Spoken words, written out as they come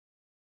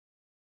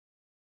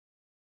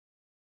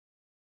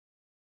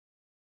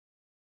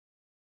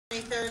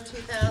23rd,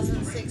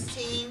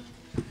 2016.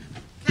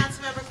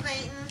 Councilmember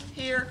Clayton.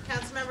 Here.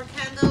 Councilmember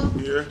Kendall.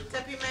 Here.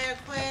 Deputy Mayor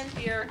Quinn.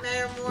 Here.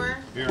 Mayor Moore.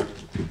 Here.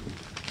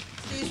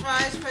 Please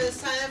rise for the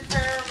silent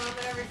prayer. A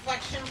moment of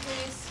reflection,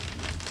 please.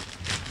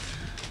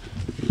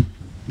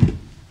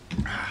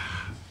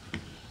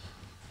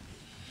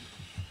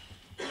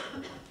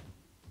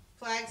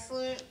 Flag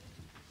salute.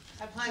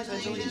 I pledge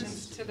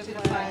allegiance to the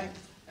flag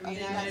of the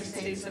United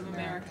States of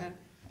America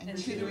and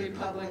to the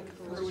republic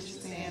for which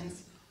it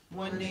stands,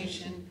 one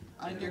nation,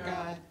 under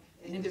God,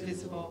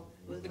 indivisible,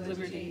 with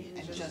liberty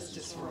and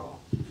justice for all.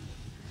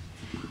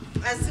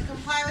 As to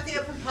comply with the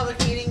Open Public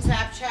Meetings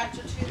Act,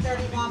 Chapter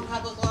 231,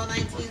 Public Law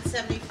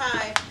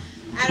 1975,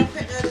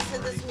 adequate notice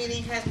of this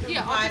meeting has been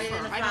provided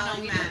in the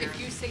following manner. If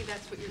you say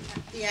that's what you're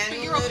talking about. The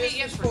annual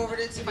notice was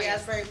forwarded to the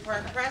Asbury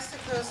Park Press, the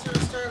Coastal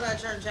and Star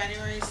Ledger on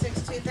January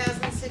 6,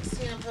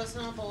 2016, and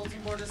posted on the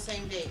bulletin board the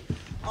same date.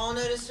 All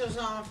notice was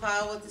on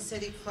file with the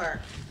city clerk.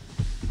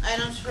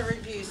 Items for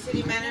review.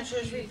 City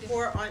manager's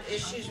report on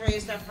issues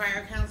raised at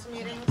prior council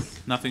meetings.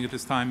 Nothing at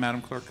this time,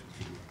 Madam Clerk.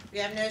 We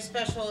have no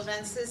special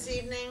events this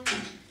evening.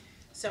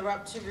 So we're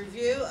up to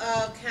review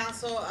of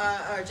council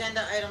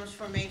agenda items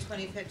for May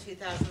 25th,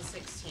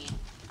 2016.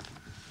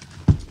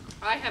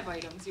 I have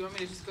items. You want me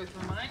to just go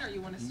through mine, or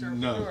you want to start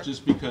with No, yours?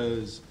 just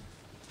because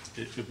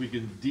if we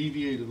can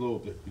deviate a little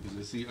bit, because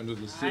I see under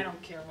the I city.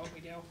 don't care what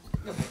we do.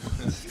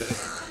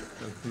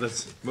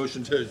 Let's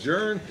motion to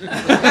adjourn. Second.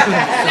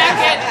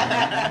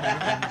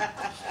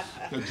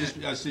 No,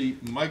 just, I see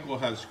Michael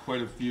has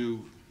quite a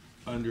few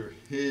under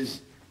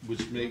his,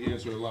 which may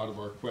answer a lot of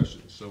our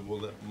questions. So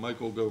we'll let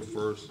Michael go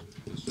first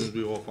as soon as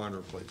we all find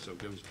our place. So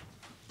give us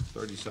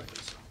 30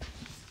 seconds.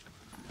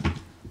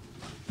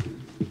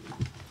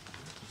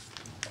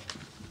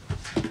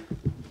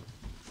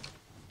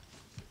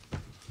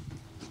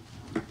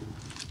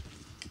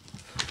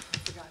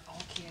 Forgot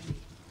all candy.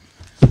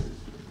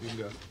 You can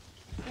go.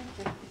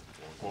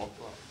 No,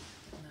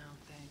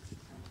 thanks.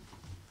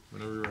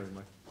 Whenever you're ready,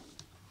 Mike.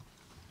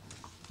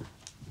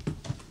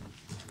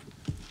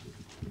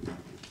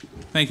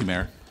 Thank you,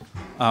 Mayor.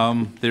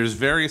 There's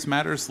various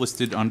matters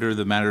listed under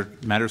the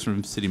matters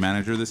from City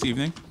Manager this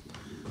evening.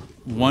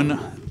 One,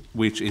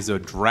 which is a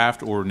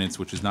draft ordinance,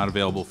 which is not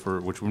available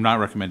for, which we're not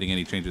recommending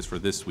any changes for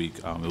this week.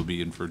 It'll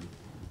be in for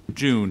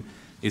June,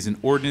 is an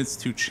ordinance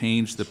to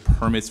change the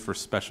permits for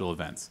special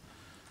events.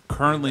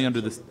 Currently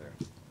under the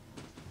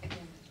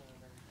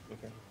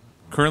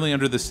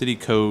city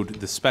code,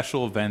 the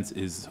special events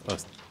is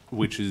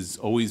which has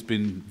always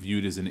been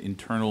viewed as an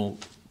internal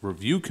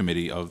review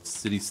committee of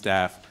city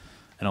staff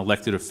and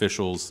elected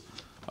officials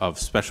of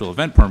special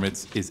event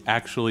permits, is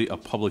actually a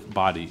public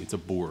body. It's a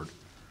board.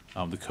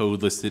 The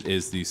code listed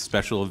is the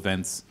Special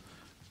Events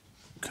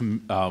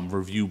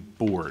Review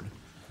Board,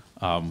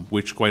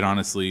 which quite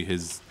honestly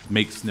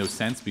makes no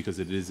sense because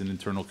it is an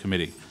internal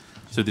committee.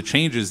 So the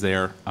changes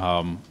there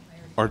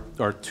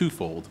are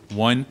twofold.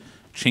 One,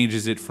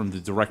 changes it from the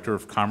Director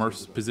of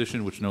Commerce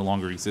position, which no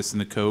longer exists in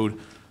the code,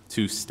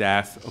 to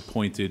staff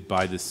appointed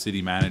by the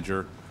city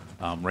manager.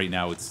 Right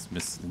now, it's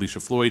Ms.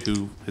 Alicia Floyd,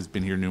 who has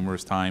been here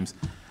numerous times,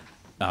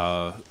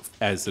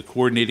 as the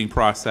coordinating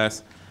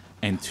process.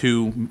 And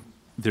two,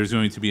 there's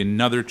going to be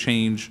another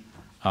change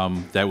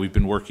that we've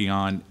been working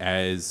on,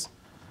 as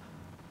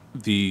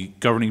the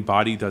governing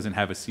body doesn't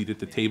have a seat at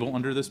the table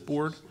under this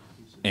board,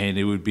 and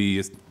it would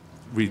be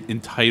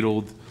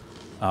entitled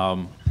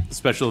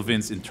Special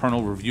Events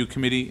Internal Review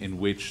Committee, in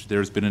which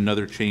there's been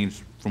another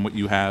change from what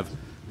you have,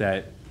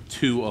 that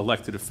 2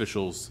 elected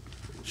officials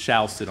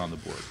shall sit on the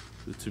board,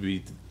 to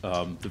be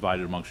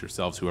divided amongst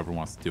yourselves, whoever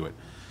wants to do it.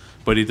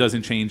 But it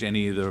doesn't change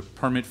any of the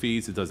permit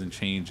fees. It doesn't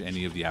change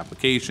any of the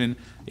application.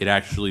 It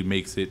actually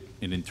makes it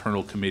an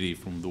internal committee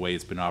from the way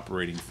it's been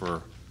operating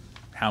for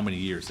how many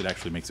years. It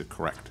actually makes it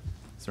correct.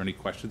 Is there any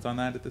questions on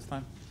that at this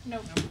time? No.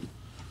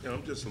 Yeah,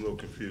 I'm just a little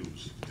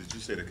confused. Did you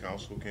say the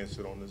council can't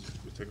sit on this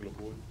particular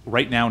board?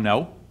 Right now,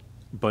 no.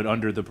 But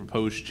under the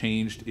proposed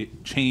change,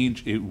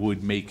 it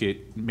would make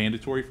it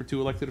mandatory for 2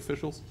 elected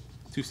officials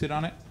to sit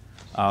on it.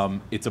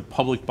 It's a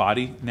public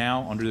body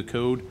now under the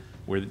code,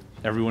 where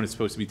everyone is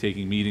supposed to be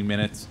taking meeting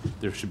minutes.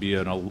 There should be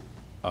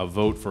a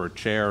vote for a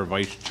chair, a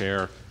vice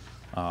chair,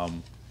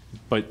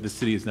 but the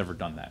city has never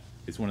done that.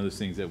 It's one of those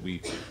things that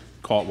we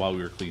caught while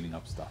we were cleaning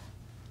up stuff.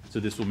 So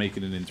this will make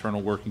it an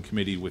internal working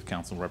committee with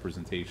council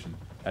representation,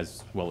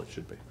 as well it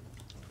should be.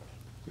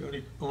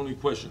 The only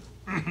question,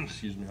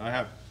 excuse me, I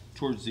have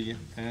towards the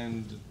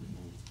end,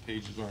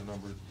 pages are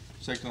numbered,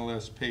 second to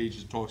last page,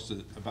 it talks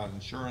about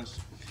insurance.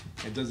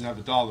 It doesn't have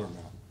a dollar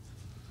amount.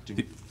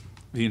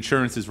 The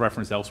insurance is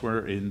referenced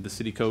elsewhere in the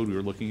city code. We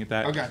were looking at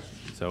that. Okay.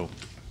 So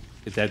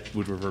that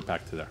would revert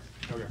back to there.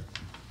 Okay,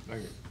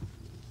 thank you.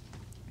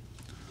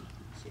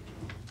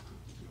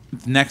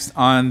 Next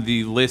on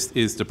the list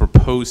is the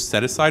proposed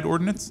set-aside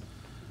ordinance.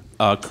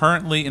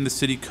 Currently in the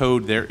city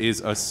code, there is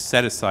a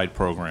set-aside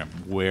program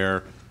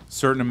where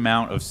certain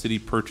amount of city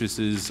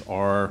purchases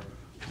are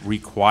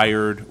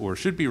required, or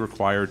should be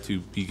required, to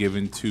be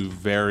given to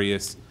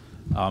various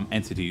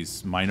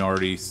entities,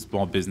 minorities,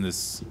 small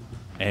business,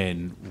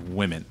 and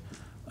women.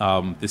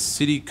 The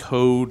city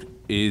code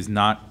is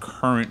not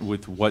current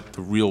with what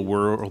the real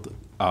world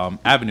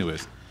avenue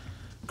is.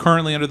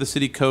 Currently, under the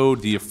city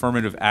code, the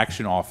affirmative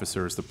action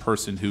officer is the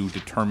person who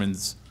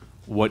determines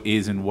what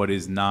is and what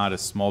is not a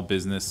small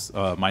business,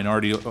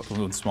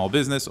 minority-owned small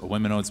business, a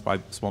women-owned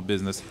small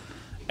business,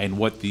 and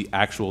what the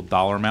actual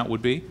dollar amount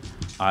would be.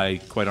 I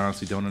quite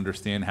honestly don't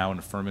understand how an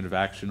affirmative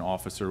action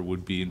officer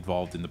would be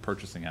involved in the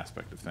purchasing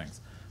aspect of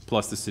things.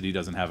 Plus, the city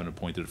doesn't have an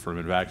appointed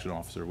affirmative action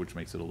officer, which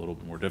makes it a little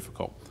bit more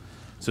difficult.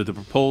 So the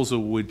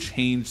proposal would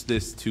change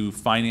this to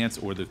finance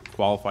or the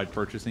qualified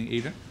purchasing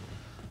agent.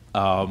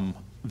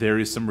 There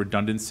is some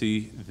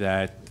redundancy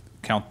that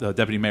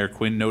Deputy Mayor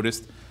Quinn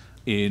noticed.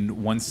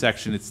 In one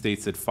section, it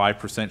states that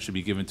 5% should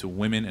be given to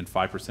women and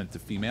 5% to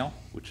female,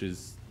 which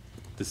is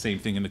the same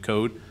thing in the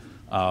code.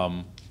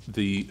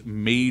 The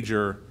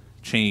major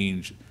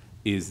change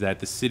is that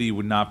the city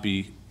would not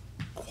be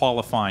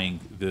qualifying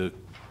the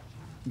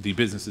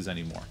businesses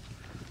anymore,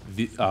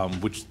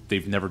 which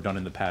they've never done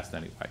in the past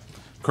anyway.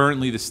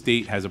 Currently, the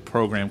state has a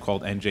program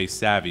called NJ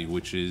Savvy,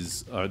 which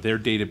is their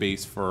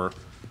database for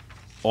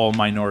all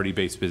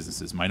minority-based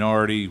businesses,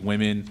 minority,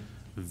 women,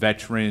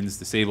 veterans,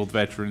 disabled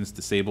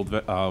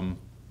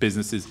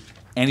businesses,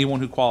 anyone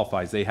who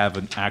qualifies, they have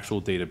an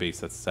actual database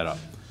that's set up.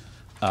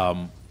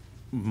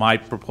 My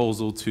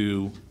proposal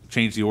to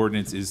change the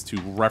ordinance is to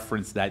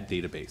reference that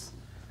database.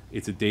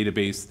 It's a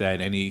database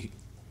that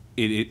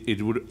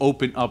it would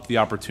open up the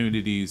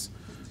opportunities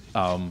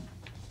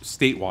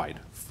statewide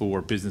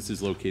for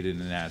businesses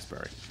located in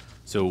Asbury.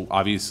 So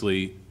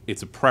obviously,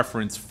 it's a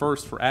preference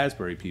first for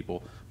Asbury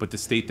people, but the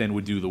state then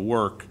would do the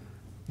work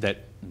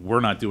that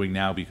we're not doing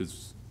now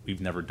because we've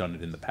never done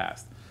it in the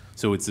past.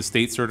 So it's a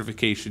state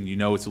certification, you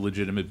know it's a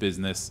legitimate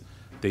business,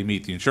 they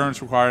meet the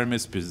insurance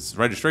requirements, business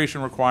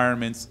registration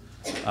requirements,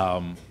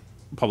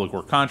 public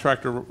work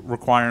contractor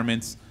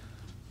requirements,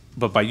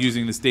 but by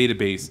using this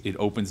database, it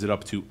opens it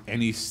up to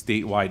any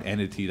statewide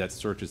entity that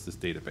searches this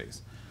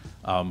database.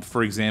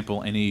 For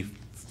example, any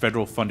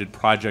federal funded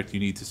project you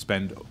need to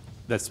spend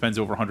that spends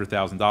over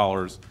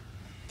 $100,000,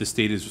 the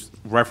state is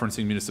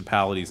referencing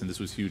municipalities, and this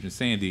was huge in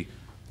Sandy,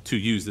 to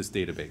use this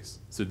database.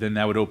 So then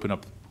that would open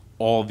up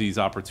all these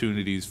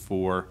opportunities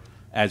for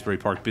Asbury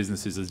Park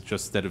businesses as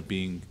just instead of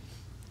being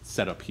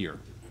set up here.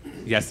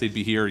 Yes, they'd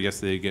be here, yes,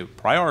 they'd get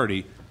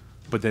priority,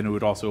 but then it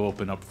would also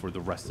open up for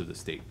the rest of the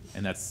state.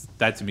 And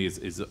that to me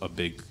is a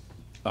big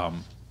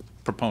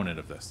proponent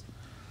of this.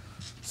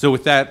 So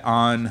with that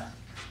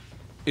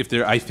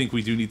I think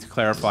we do need to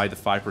clarify the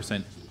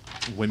 5%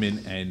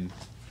 women and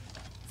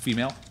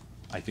female.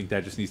 I think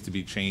that just needs to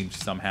be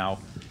changed somehow.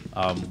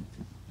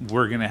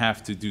 We're gonna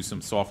have to do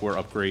some software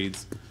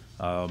upgrades.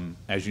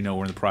 As you know,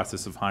 we're in the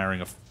process of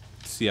hiring a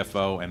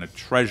CFO and a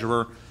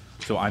treasurer,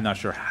 so I'm not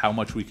sure how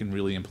much we can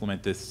really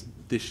implement this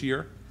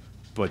year,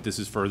 but this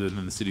is further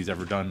than the city's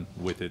ever done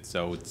with it,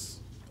 so it's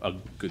a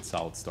good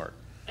solid start.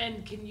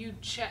 And can you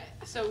check,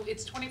 so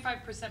it's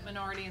 25%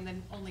 minority and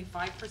then only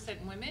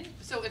 5% women?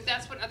 So if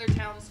that's what other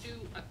towns do,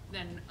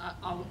 then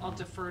I'll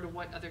defer to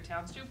what other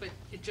towns do, but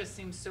it just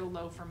seems so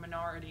low for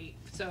minority,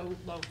 so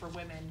low for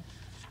women.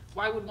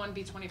 Why would one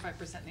be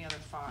 25% and the other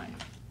 5?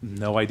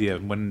 No idea.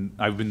 When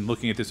I've been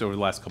looking at this over the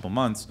last couple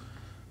months,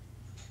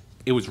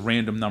 it was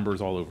random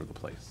numbers all over the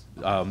place.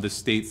 The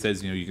state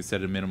says, you can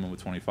set a minimum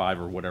of 25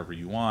 or whatever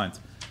you want.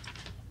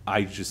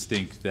 I just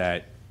think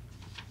that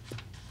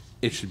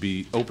it should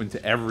be open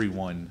to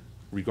everyone,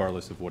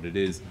 regardless of what it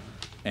is.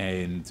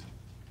 And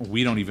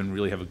we don't even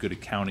really have a good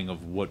accounting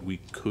of what we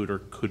could or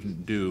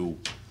couldn't do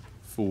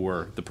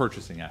for the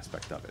purchasing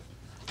aspect of it.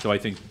 So I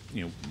think,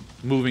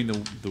 moving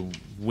the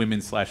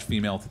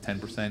women/female to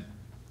 10%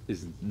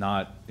 is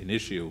not an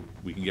issue.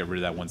 We can get rid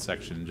of that one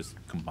section and just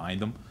combine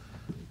them.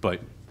 But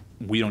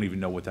we don't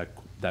even know what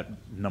that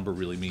number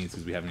really means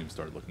because we haven't even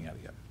started looking at it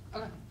yet.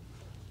 Okay.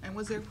 And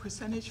was there a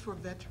percentage for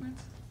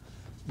veterans?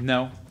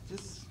 No.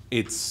 Just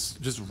It's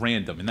just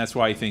random, and that's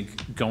why I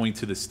think going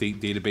to the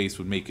state database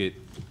would make it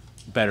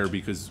better,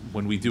 because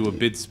when we do a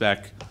bid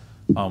spec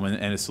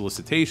and a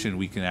solicitation,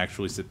 we can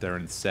actually sit there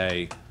and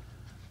say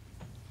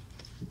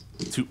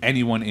to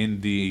anyone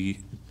in the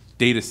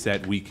data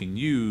set we can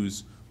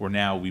use, where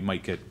now we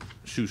might get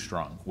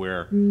shoestrung,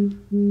 where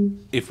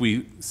if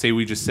we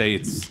just say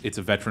it's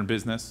a veteran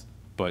business,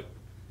 but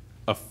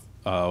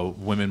a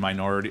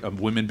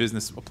women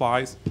business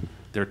applies,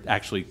 they're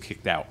actually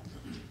kicked out.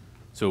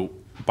 So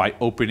by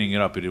opening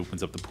it up, it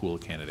opens up the pool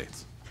of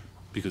candidates,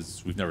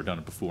 because we've never done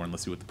it before, and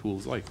let's see what the pool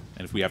is like.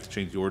 And if we have to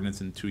change the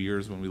ordinance in 2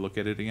 years when we look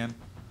at it again,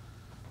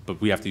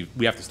 but we have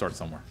to start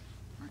somewhere.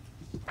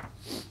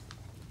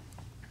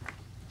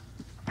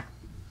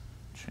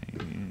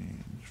 Change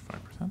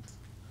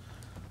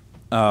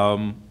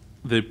 5%.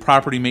 The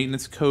property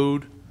maintenance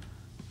code,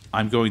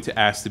 I'm going to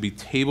ask to be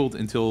tabled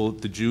until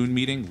the June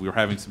meeting. We're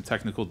having some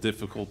technical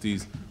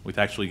difficulties with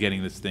actually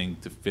getting this thing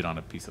to fit on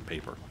a piece of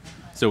paper.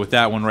 So with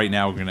that one right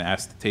now, we're going to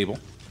ask the table.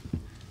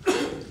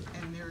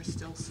 and there are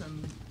still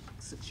some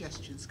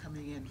suggestions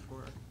coming in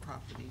for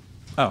property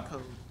Oh,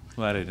 code.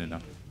 glad I didn't know.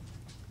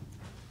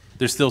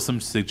 There's still some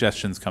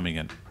suggestions coming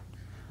in.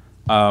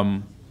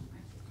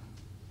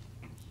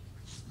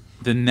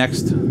 The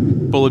next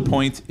bullet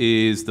point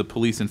is the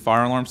police and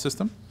fire alarm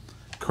system.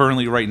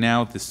 Currently, right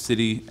now, the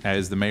city,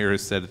 as the mayor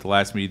has said at the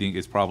last meeting,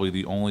 is probably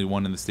the only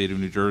one in the state of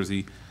New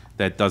Jersey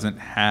that doesn't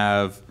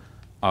have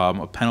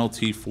a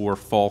penalty for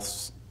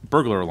false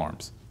burglar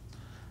alarms.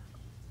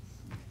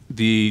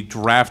 The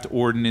draft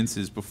ordinance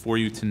is before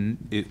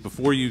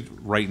you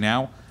right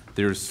now.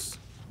 There's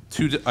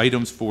two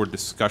items for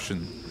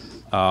discussion.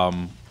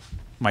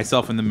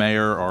 Myself and the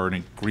mayor are in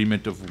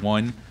agreement of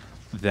one,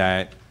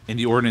 that in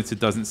the ordinance it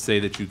doesn't say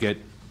that you get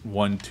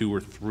 1, 2, or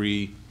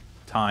 3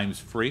 times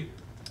free.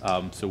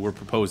 So we're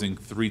proposing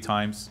 3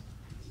 times.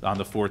 On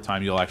the 4th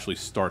time, you'll actually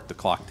start the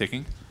clock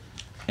ticking.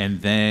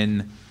 And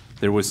then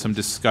there was some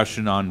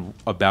discussion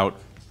about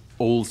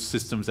old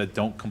systems that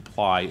don't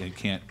comply and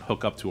can't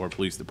hook up to our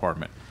police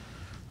department.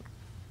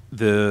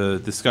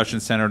 The discussion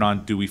centered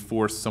on, do we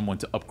force someone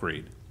to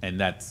upgrade?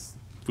 And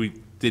we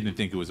didn't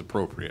think it was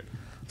appropriate.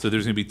 So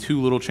there's going to be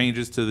 2 little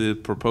changes to the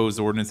proposed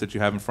ordinance that you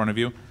have in front of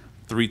you.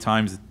 3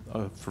 times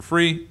for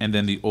free, and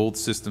then the old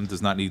system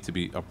does not need to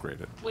be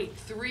upgraded. Wait,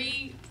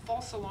 3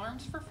 false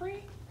alarms for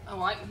free?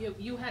 Oh,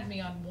 you had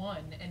me on 1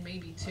 and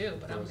maybe 2,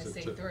 but I'm gonna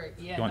say 3.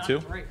 Yeah, You want not 2?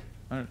 3.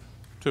 All right,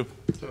 2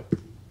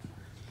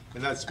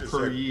 And that's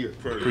per year.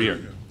 per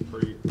year,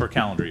 Per year. per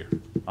calendar year.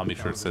 I'll make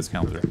sure it says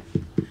calendar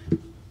year.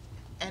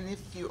 And if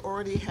you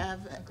already have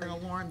an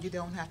alarm, you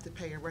don't have to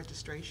pay a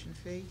registration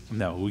fee?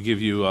 No, we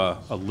give you a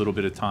little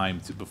bit of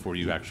time before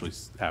you actually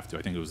have to.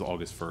 I think it was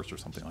August 1st or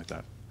something like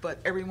that. But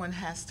everyone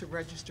has to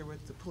register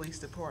with the police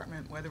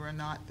department, whether or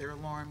not their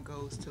alarm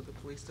goes to the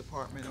police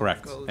department.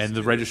 Correct. Or goes And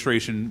the to-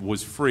 registration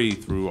was free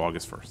through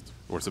August 1st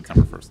or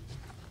September 1st.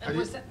 And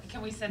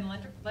can we send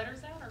letters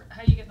out, or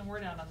how are you getting the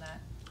word out on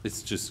that?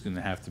 It's just going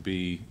to have to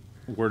be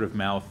word of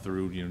mouth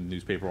through,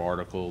 newspaper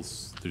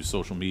articles, through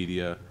social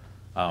media.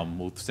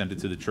 We'll send it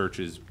to the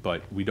churches,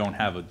 but we don't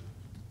have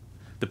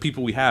the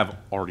people we have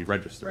already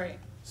registered. Right.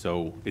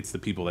 So it's the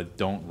people that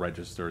don't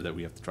register that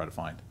we have to try to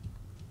find.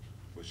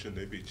 But shouldn't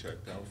they be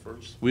checked out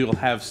first? We will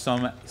have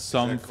some Is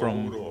that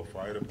from, code or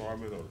fire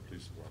department or the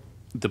police department?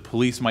 the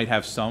police might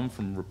have some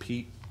from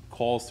repeat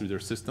calls through their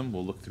system.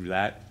 We'll look through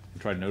that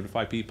and try to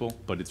notify people,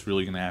 but it's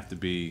really going to have to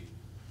be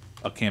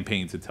a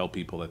campaign to tell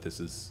people that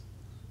this is,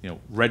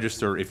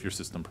 register if your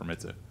system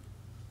permits it.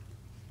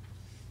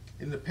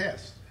 In the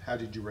past, how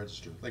did you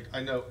register? Like,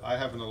 I know I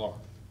have an alarm.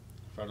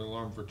 I've had an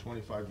alarm for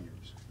 25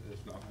 years,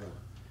 if not more.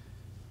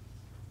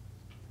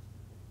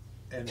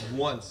 And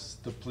once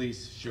the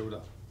police showed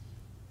up,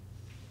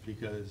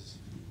 because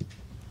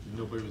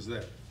nobody was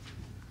there.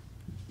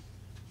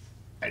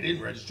 I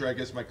didn't register, I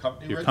guess my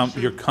company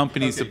registered? Your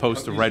company's Okay, supposed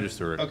to company's-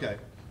 register it. Okay,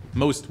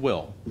 Most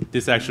will.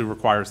 This actually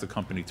requires the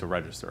company to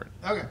register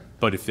it. okay.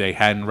 But if they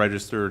hadn't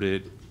registered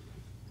it,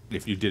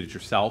 if you did it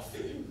yourself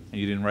and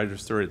you didn't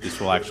register it, this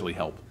will actually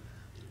help.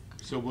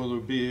 So will there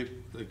be,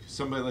 like,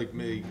 somebody like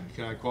me,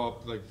 can I call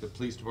up, like, the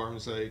police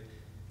department and say,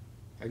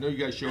 I know you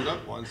guys showed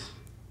up once,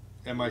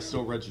 am I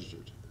still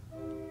registered?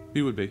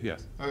 You would be,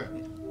 yes. Okay,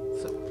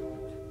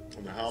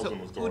 And the housing who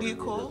do authority you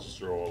will call?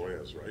 register all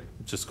theirs, right?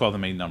 Just call the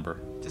main number.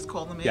 Just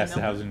call them in? Yes, the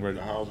number? housing,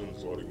 The housing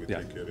authority would Yeah.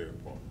 take care of their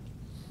part.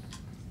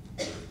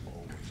 Always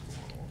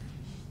going off.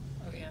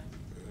 Oh, yeah.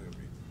 Every day.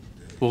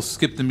 we'll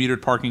skip the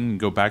metered parking and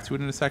go back to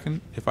it in a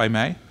second, if I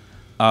may.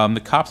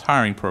 The cops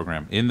hiring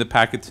program. In the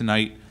packet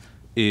tonight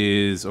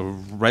is a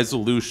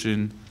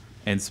resolution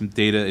and some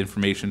data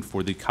information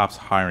for the cops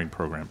hiring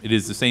program. It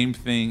is the same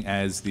thing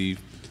as the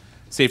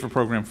SAFER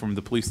program from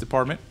the police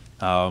department,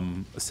 a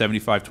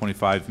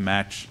 75-25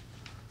 match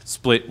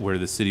split where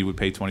the city would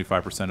pay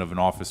 25% of an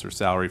officer's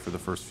salary for the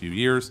first few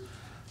years.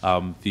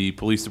 The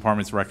police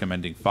department's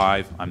recommending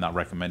 5. I'm not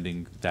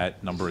recommending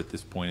that number at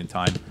this point in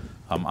time.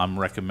 I'm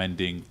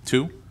recommending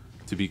 2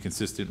 to be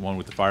consistent, one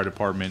with the fire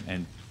department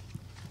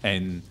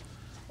and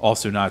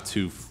also not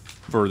to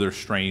further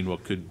strain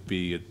what could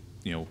be,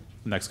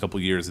 next couple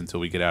of years until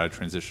we get out of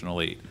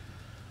transitional aid.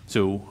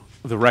 So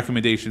the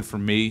recommendation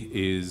from me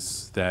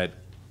is that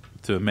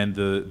to amend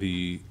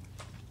the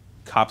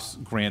COPS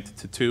grant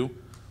to 2,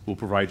 we'll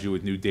provide you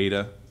with new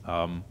data,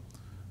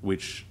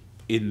 which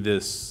in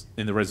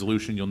the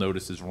resolution you'll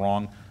notice is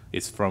wrong.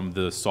 It's from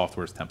the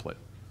software's template.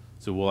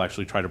 So we'll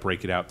actually try to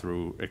break it out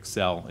through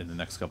Excel in the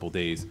next couple of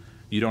days.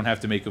 You don't have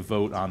to make a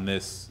vote on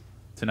this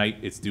tonight.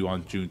 It's due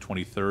on June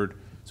 23rd.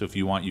 So if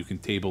you want, you can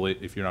table it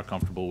if you're not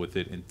comfortable with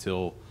it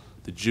until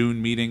the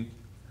June meeting.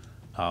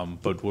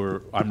 But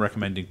I'm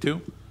recommending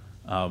 2.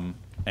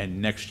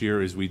 And next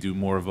year, as we do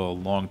more of a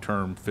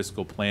long-term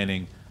fiscal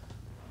planning,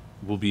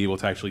 we'll be able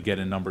to actually get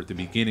a number at the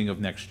beginning of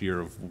next year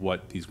of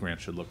what these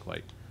grants should look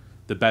like.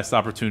 The best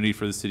opportunity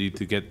for the city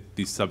to get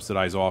these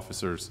subsidized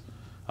officers,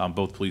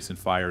 both police and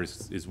fire,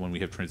 is when we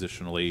have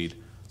transitional aid.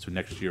 So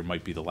next year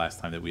might be the last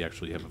time that we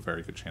actually have a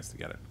very good chance to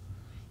get it.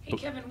 Hey,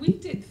 Kevin, we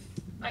did,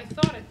 I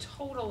thought, a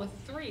total of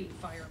 3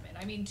 firemen.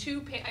 I mean,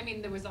 2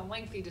 paid, there was a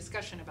lengthy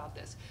discussion about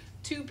this.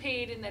 2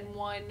 paid and then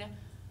 1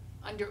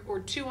 under, or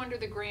 2 under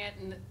the grant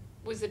and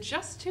Was it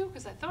just 2?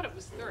 Because I thought it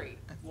was 3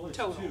 Well, it's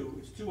total.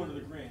 2, it's 2 under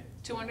the grant.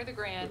 2 under the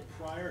grant,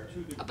 But prior to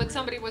the grant. but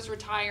somebody was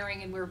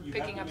retiring and we're you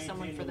picking have up to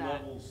someone for maintain the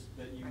that. levels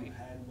that you Right.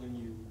 had when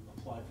you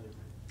applied for the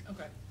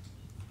grant. Okay,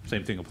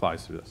 Same thing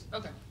applies to this.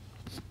 okay.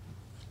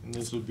 And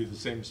this would be the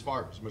same as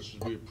fire, as much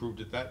as we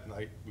approved it that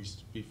night,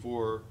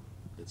 before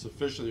it's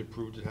officially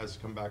approved, it has to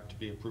come back to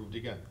be approved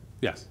again.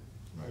 Yes.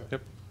 Right.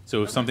 Yep.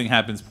 So if something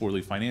happens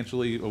poorly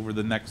financially over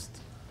the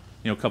next,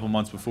 couple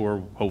months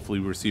before, hopefully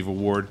we receive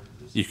award,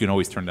 you can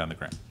always turn down the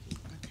grant.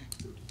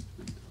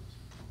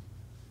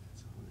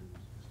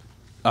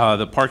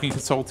 The parking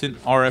consultant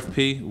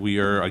RFP, we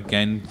are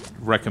again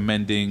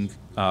recommending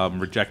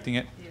rejecting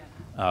it.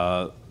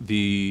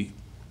 Talking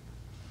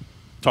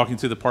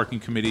to the parking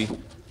committee,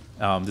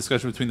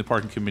 discussion between the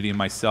parking committee and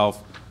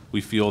myself, we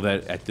feel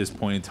that at this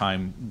point in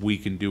time, we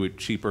can do it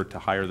cheaper to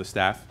hire the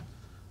staff.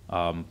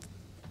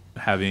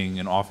 Having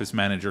an office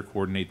manager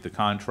coordinate the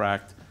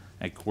contract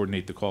and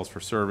coordinate the calls for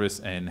service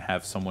and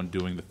have someone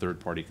doing the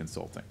third-party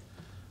consulting.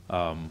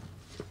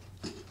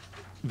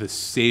 The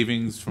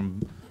savings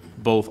from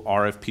both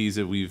RFPs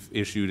that we've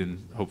issued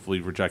and hopefully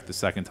reject the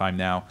second time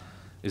now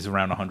is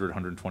around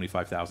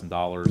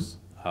 $125,000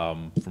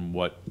 from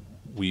what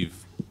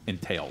we've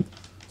entailed.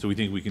 So we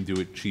think we can do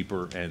it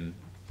cheaper and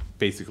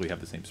basically have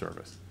the same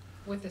service.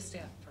 With the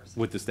staff person.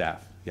 With the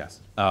staff,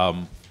 yes.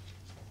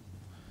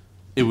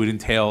 It would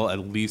entail at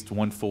least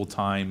one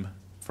full-time,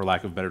 for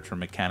lack of a better term,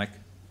 mechanic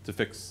to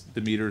fix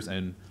the meters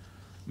and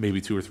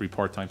maybe 2 or 3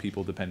 part-time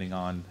people depending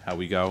on how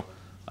we go.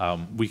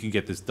 We can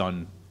get this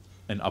done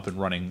and up and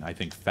running, I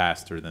think,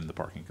 faster than the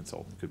parking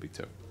consultant could be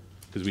too.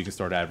 Because we can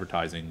start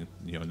advertising,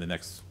 in the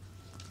next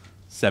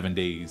 7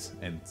 days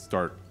and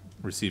start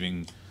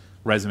receiving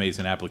resumes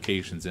and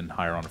applications and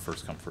hire on a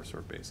first come, first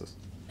served basis.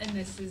 And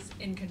this is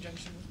in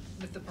conjunction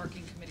with the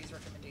parking committee's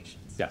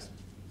recommendations? Yes.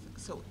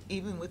 So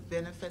even with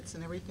benefits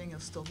and everything, it'll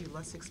still be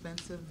less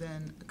expensive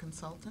than a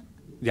consultant?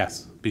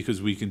 Yes,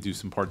 because we can do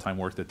some part-time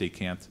work that they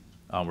can't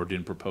or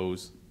didn't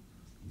propose,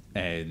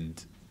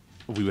 and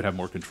we would have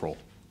more control.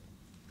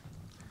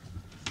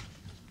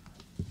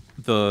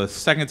 The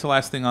second to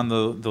last thing on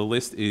the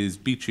list is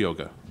beach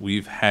yoga.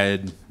 We've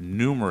had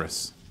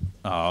numerous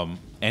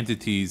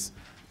entities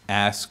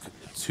ask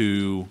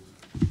to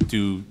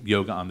do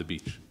yoga on the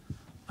beach.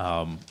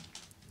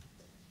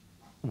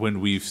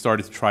 When we've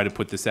started to try to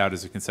put this out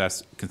as a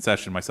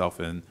concession, myself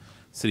and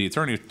city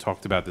attorney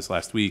talked about this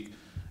last week,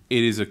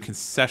 it is a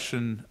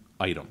concession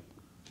item.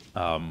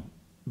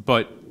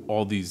 But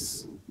all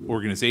these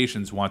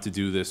organizations want to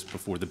do this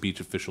before the beach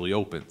officially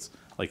opens,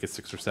 like at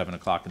 6 or 7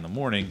 o'clock in the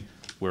morning,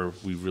 where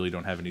we really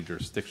don't have any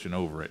jurisdiction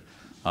over it.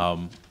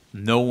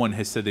 No one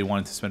has said they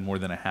wanted to spend more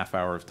than a half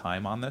hour of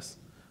time on this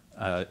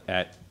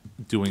at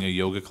doing a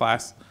yoga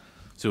class.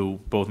 So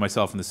both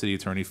myself and the city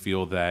attorney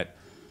feel that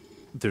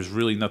there's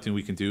really nothing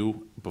we can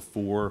do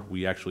before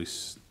we actually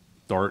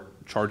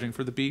start charging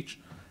for the beach.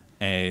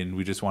 And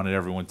we just wanted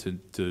everyone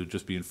to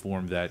just be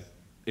informed that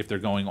if they're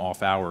going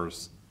off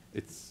hours,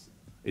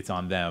 it's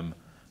on them.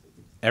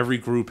 Every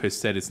group has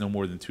said it's no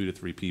more than 2 to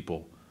 3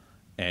 people.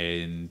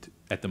 And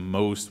at the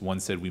most, one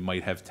said we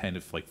might have 10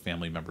 if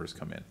family members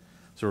come in.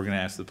 So we're gonna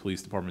ask the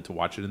police department to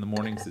watch it in the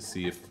mornings to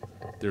see if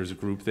there's a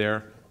group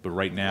there. But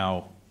right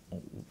now,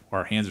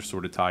 our hands are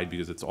sort of tied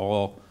because it's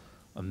all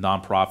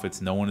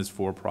nonprofits. No one is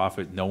for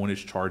profit. No one is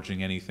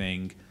charging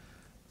anything.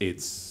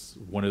 It's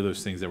one of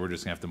those things that we're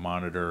just gonna have to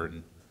monitor,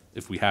 and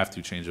if we have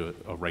to, change a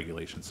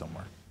regulation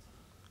somewhere.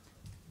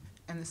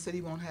 And the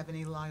city won't have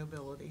any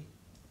liability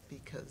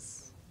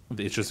because,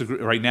 It's just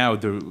right now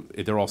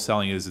they're all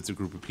selling it as it's a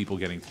group of people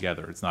getting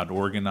together. It's not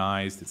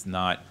organized. It's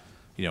not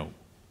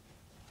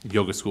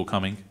yoga school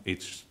coming.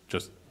 It's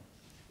just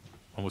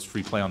almost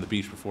free play on the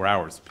beach for 4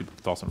 hours. People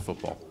tossing a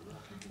football,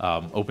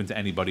 open to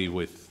anybody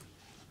with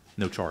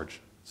no charge.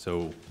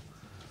 So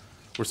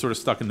we're sort of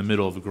stuck in the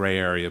middle of a gray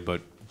area.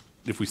 But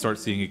if we start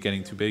seeing it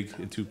getting too big,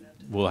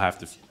 we'll have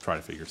to try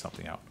to figure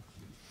something out.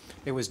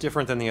 It was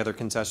different than the other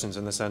concessions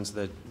in the sense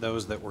that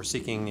those that were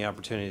seeking the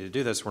opportunity to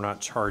do this were not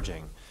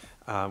charging.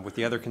 With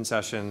the other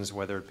concessions,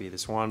 whether it be the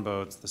swan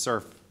boats, the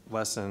surf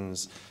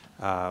lessons,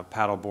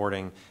 paddle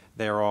boarding,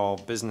 they're all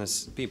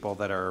business people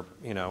that are,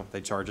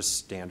 they charge a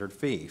standard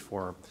fee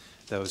for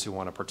those who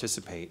want to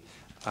participate.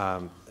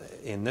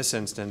 In this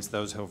instance,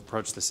 those who have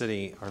approached the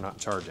city are not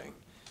charging.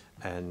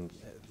 And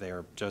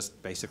they're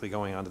just basically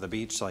going onto the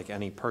beach like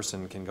any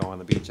person can go on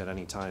the beach at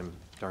any time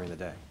during the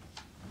day.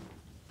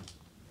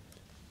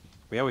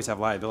 We always have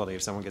liability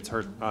if someone gets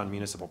hurt on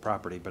municipal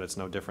property, but it's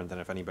no different than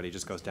if anybody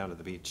just goes down to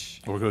the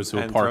beach Or goes to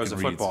a and park throws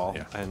and a reads, football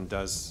yeah. and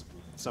does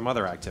some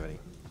other activity.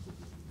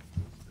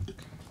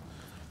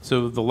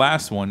 So the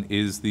last one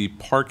is the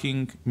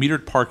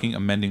metered parking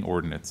amending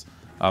ordinance.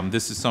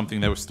 This is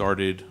something that was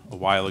started a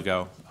while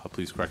ago.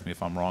 Please correct me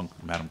if I'm wrong,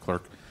 Madam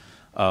Clerk,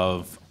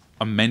 of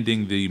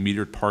amending the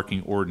metered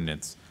parking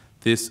ordinance.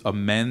 This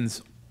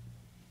amends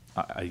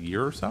a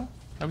year or so,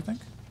 I would think.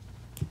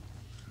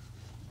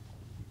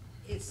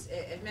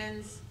 it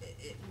amends,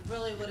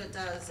 really what it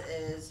does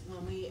is,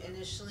 when we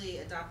initially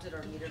adopted our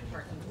metered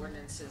parking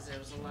ordinances, there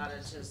was a lot of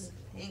just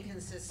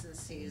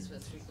inconsistencies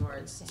with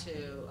regards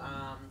to,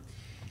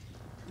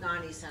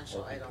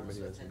 non-essential items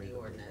within the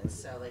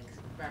ordinance, so like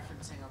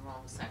referencing a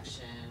wrong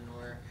section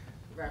or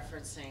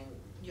referencing,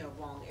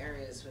 wrong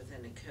areas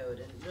within the code.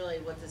 And really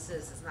what this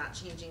is not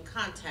changing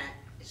content,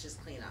 it's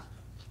just cleanup.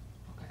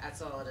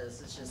 That's all it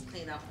is, it's just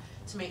cleanup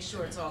to make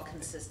sure it's all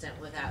consistent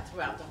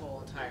throughout the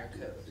whole entire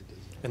code.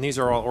 And these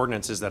are all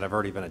ordinances that have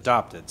already been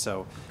adopted.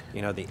 So,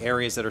 the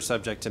areas that are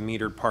subject to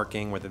metered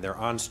parking, whether they're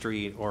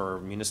on-street or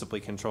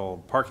municipally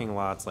controlled parking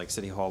lots like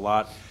City Hall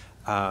lot,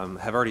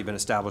 have already been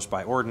established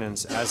by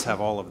ordinance, as have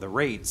all of the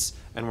rates,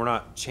 and we're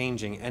not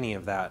changing any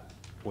of that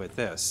with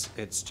this.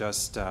 It's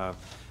just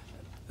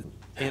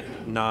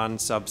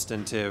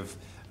non-substantive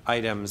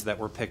items that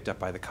were picked up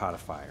by the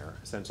codifier,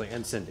 essentially,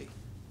 and Cindy.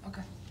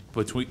 Okay.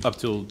 Up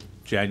till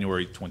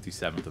January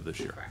 27th of this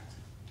year. Correct.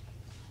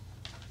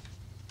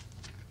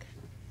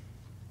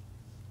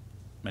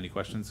 Many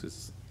questions?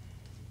 'Cause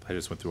I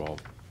just went through all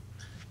of them.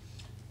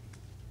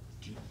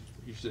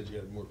 You said you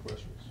had more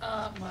questions.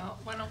 Well,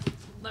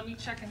 let me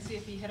check and see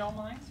if he hit all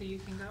mine, so you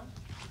can go.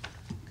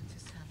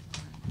 Just have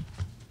one.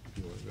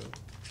 You want to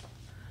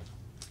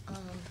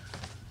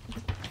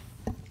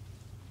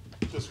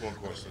go? Just one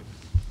question.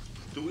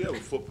 Do we have a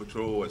foot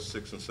patrol at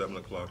 6 and 7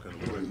 o'clock in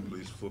the morning,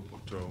 police foot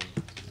patrol?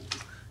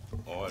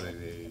 Or are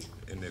they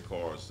in their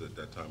cars at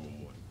that time of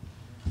morning?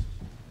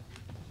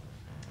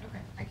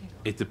 Okay, I can go.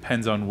 It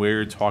depends on where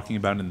you're talking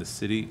about in the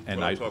city, and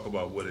Well, I'm talking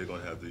about where they're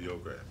gonna have the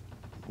yoga at,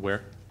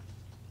 where?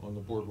 On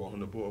the boardwalk. on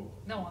the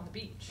boardwalk. No, on the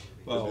beach.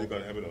 Well, They're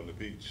gonna have it on the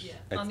beach.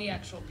 Yeah, on the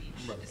actual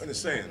beach. In the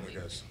sand, I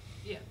guess.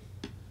 Yeah.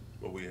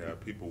 But we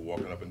have people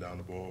walking up and down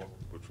the boardwalk,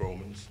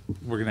 patrolmen.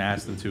 We're gonna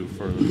ask them to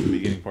for the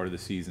beginning part of the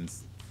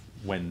seasons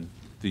when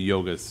the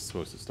yoga is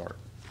supposed to start,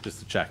 just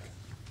to check.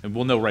 And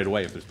we'll know right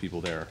away if there's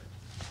people there.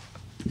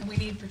 And we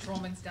need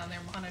patrolmen down there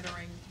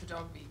monitoring the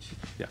dog beach.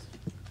 Yes.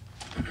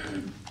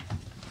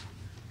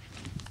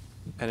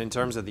 And in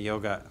terms of the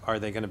yoga, are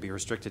they going to be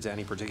restricted to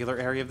any particular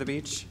area of the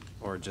beach,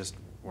 or just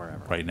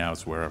wherever? Right now,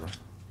 it's wherever.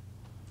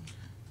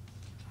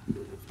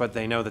 But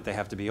they know that they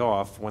have to be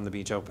off when the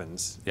beach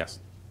opens Yes.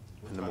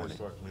 in the morning.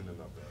 Start cleaning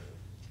up out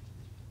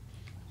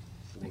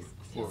here.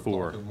 4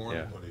 4, o'clock in the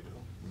morning. yeah. What they do?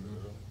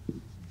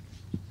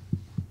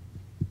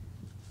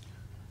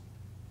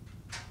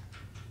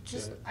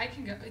 Just, I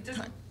can go, it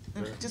doesn't,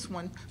 just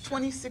one,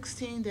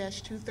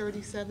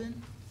 2016-237.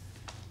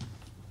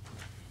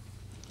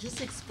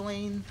 Just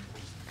explain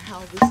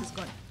how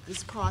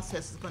this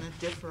process is going to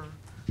differ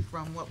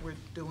from what we're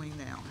doing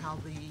now, how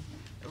the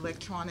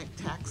electronic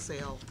tax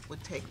sale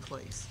would take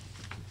place.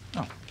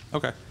 Oh,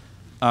 okay.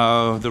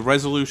 The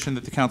resolution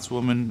that the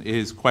councilwoman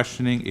is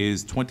questioning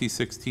is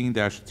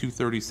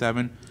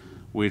 2016-237,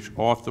 which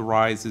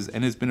authorizes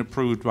and has been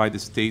approved by the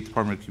State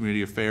Department of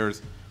Community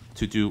Affairs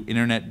to do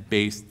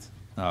internet-based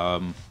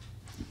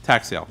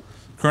tax sale.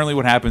 Currently,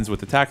 what happens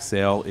with the tax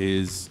sale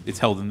is it's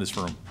held in this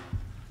room.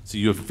 So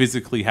you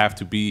physically have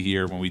to be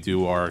here when we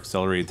do our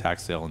accelerated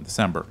tax sale in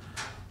December.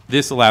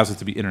 This allows it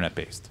to be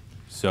internet-based.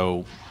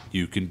 So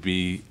you can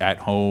be at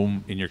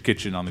home in your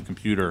kitchen on the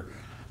computer.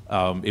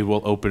 It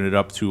will open it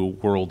up to a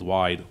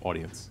worldwide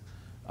audience.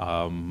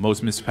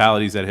 Most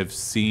municipalities that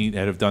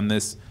have done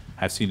this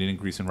have seen an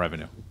increase in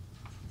revenue.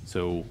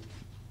 So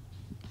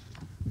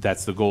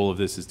that's the goal of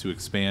this, is to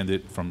expand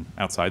it from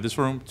outside this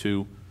room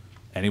to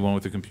anyone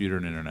with a computer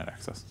and internet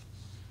access.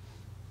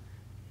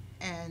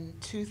 And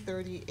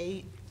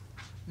 238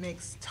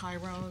 makes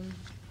Tyrone,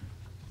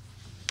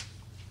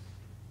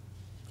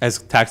 As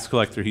tax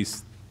collector,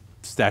 he's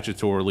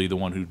statutorily the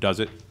one who does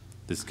it.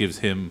 This gives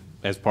him,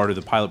 as part of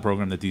the pilot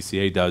program that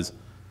DCA does,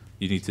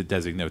 you need to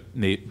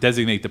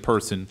designate the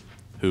person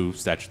who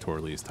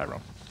statutorily is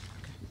Tyrone.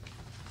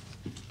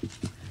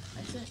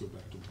 that's it.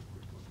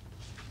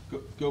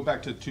 Go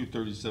back to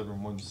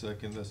 237 1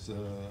 second. That's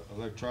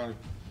electronic.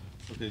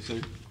 Okay, so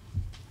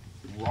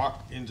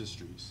Rock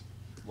Industries.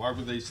 Why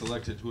were they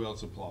selected? Who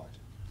else applied?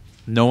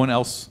 No one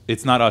else,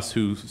 it's not us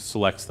who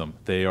selects them.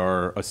 They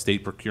are a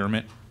state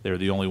procurement. They're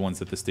the only ones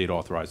that the state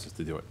authorizes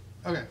to do it.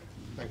 Okay,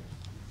 thank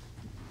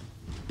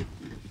you.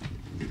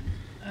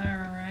 all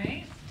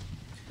right.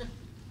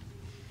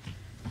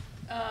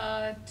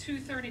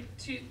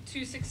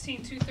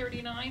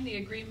 216-239, the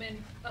agreement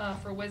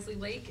for Wesley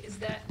Lake,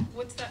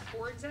 what's that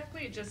for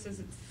exactly? It just says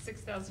it's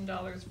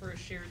 $6,000 for a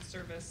shared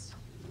service.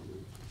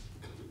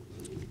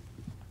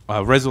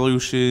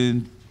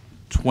 Resolution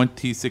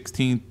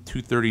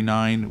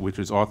 2016-239, which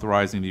is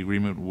authorizing the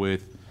agreement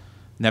with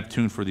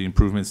Neptune for the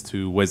improvements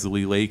to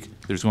Wesley Lake.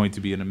 There's going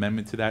to be an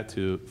amendment to that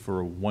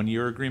for a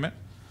 1-year agreement.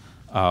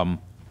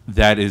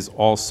 That is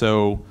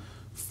also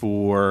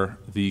for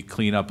the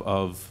cleanup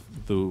of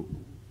the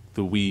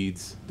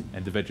weeds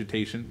and the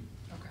vegetation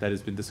that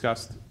has been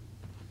discussed,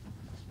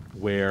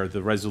 where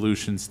the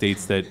resolution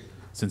states that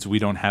since we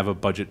don't have a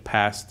budget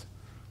passed,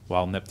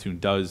 while Neptune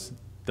does,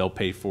 they'll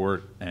pay for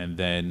it, and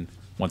then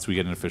once we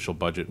get an official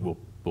budget,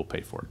 we'll pay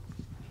for it.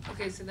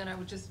 Okay, so then I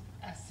would just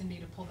ask Cindy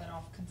to pull that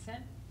off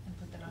consent and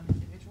put that on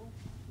individual.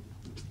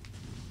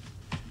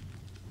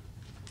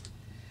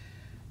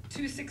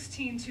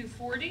 216,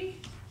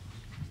 240.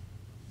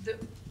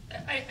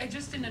 I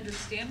just didn't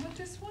understand what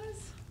this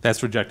was.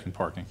 That's rejecting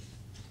parking.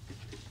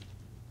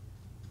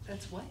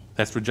 That's what?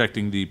 That's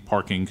rejecting the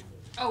parking.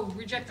 Oh,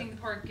 rejecting the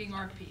parking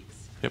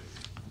RPs. Yep.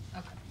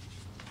 Okay.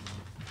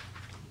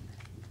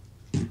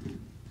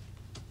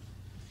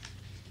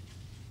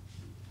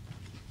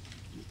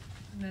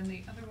 And then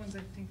the other ones I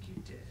think you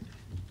did.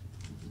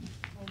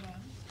 Hold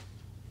on.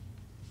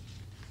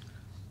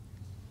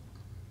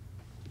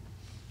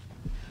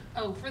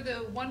 Oh, for the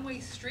one-way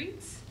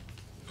streets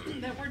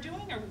that we're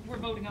doing, or we're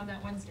voting on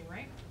that Wednesday,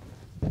 right?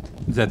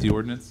 Is that the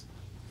ordinance?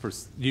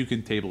 You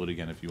can table it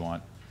again if you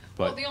want,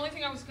 Well, but the only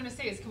thing I was gonna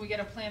say is, can we get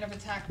a plan of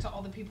attack to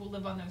all the people who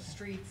live on those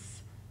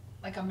streets?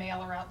 Like a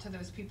mailer out to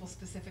those people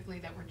specifically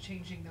that we're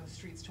changing those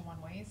streets to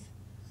one-ways?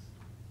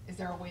 Is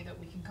there a way that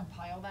we can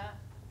compile that?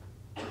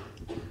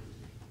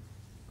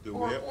 Do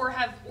we Or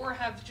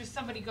have just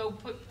somebody go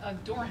put a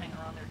door hanger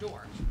on their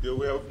door? did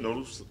we have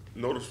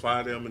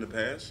notify them in the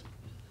past?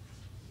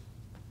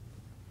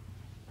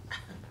 We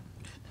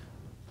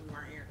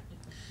weren't here.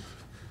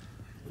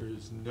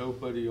 There's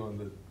nobody on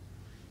the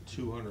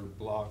 200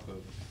 block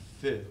of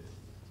Fifth,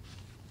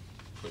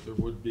 but there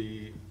would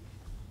be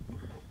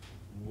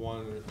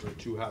one or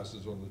two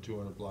houses on the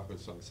 200 block of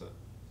Sunset.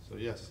 So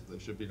yes, they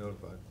should be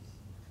notified.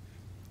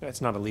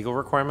 It's not a legal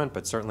requirement,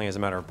 but certainly as a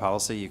matter of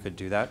policy, you could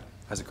do that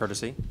as a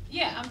courtesy.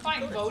 Yeah, I'm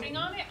fine voting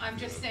on it, I'm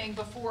just saying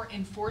before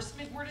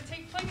enforcement were to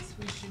take place,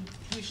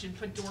 we should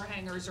put door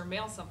hangers or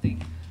mail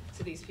something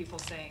to these people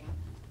saying,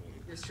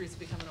 your street's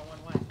becoming a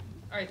one-way.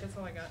 All right, that's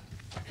all I got.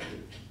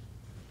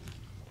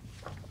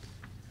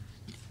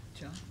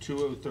 John?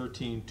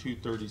 2013,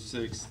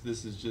 236,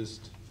 this is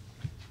just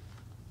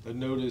a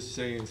notice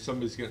saying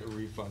somebody's getting a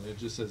refund. It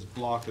just says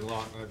block and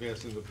lot, and I've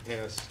asked in the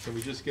past, can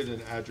we just get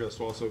an address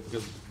also,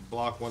 because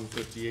block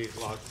 158,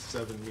 lot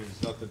 7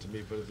 means nothing to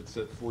me, but if it's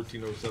at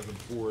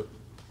 14074,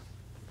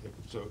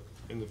 so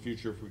in the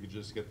future, if we could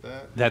just get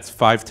that. that's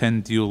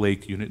 510 Deal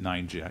Lake, Unit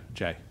 9J.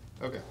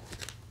 Okay.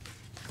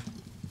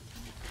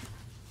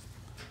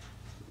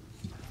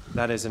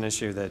 That is an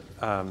issue that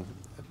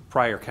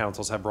prior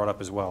councils have brought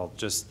up as well.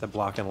 Just the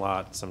block and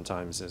lot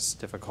sometimes is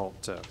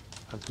difficult to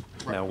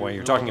know what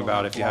you're talking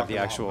about if you have the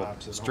actual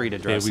street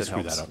address. we it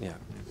screwed helps. that up. Yeah.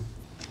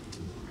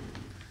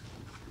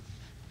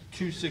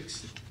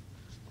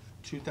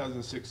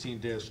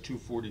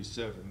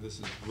 2016-247, this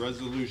is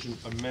resolution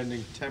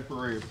amending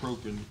temporary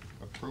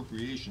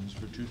appropriations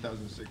for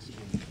 2016.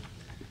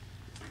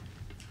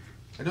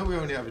 I know we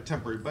only have a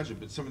temporary budget,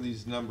 but some of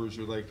these numbers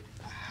are like,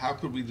 how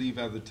could we leave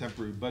out of the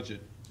temporary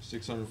budget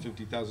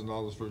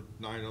 $650,000 for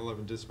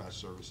 911 dispatch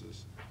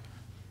services?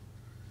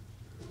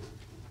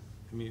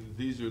 I mean,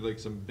 these are like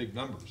some big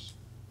numbers,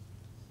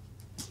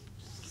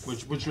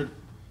 which are,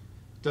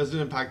 doesn't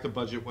impact the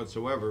budget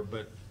whatsoever,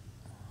 but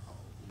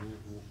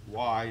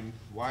why,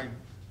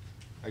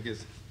 I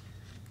guess,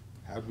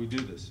 how'd we do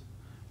this?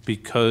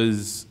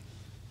 Because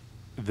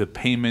the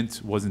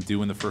payment wasn't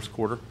due in the first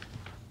quarter,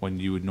 when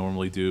you would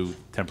normally do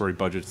temporary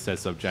budget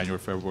sets up January,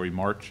 February,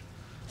 March.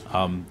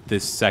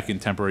 This second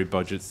temporary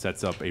budget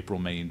sets up April,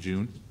 May, and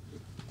June,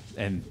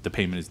 and the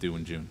payment is due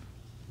in June.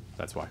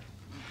 That's why.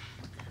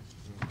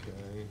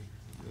 Okay,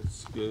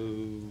 let's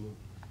go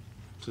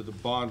to the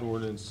bond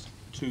ordinance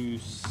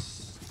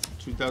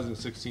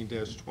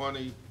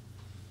 2016-20.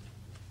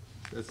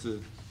 That's a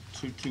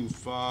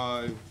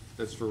 225,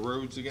 that's for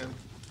roads again?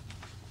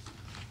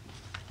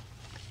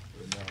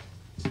 Or no?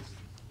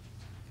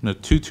 No,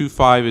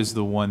 225 is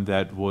the one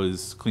that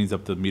cleans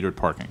up the metered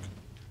parking.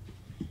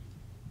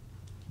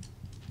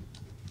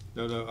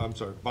 No, I'm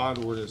sorry, bond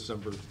ordinance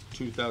number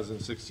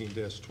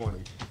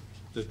 2016-20.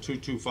 The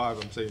 225,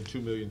 I'm saying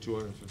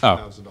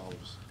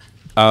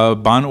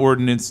 $2,250,000. Bond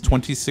ordinance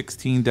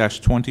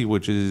 2016-20,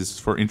 which is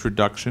for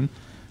introduction,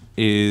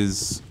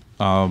 is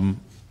a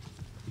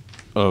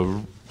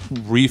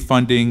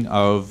refunding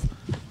of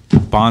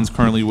bonds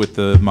currently with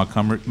the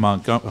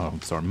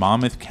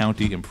Monmouth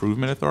County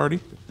Improvement Authority.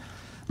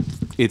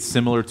 It's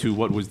similar to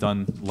what was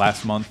done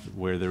last month,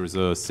 where there was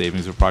a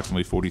savings of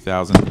approximately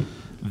 $40,000.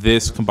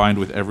 This, combined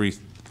with every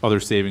other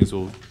savings,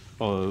 will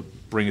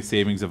bring a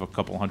savings of a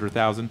couple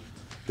 $100,000,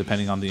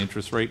 depending on the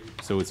interest rate.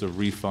 So it's a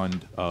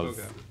refund of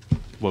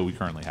what we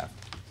currently have.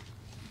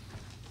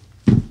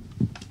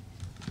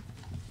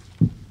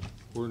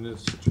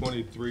 Ordinance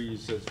 23, you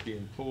said it's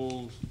being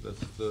pulled, that's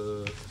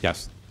the,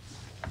 Yes.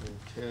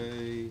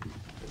 okay, and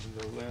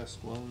the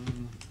last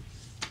one.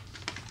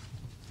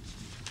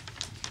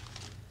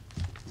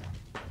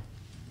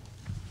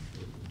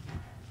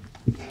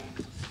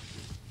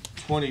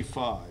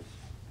 $25.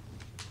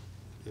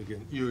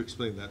 Again, you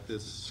explained that,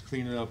 this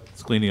cleaning up,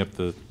 It's cleaning up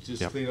the,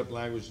 just yep, clean up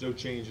language, no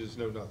changes,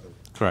 no nothing.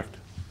 correct.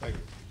 Thank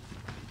you.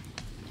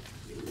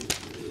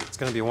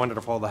 going to be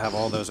wonderful to have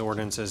all those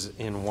ordinances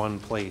in one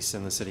place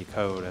in the city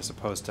code, as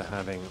opposed to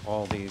having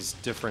all these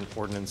different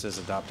ordinances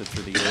adopted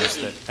through the years,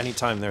 that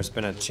anytime there's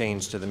been a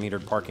change to the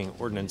metered parking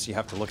ordinance, you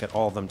have to look at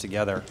all of them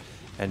together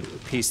and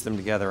piece them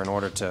together in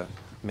order to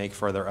make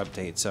further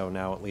updates. So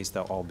now at least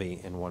they'll all be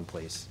in one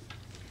place.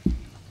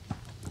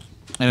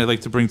 And I'd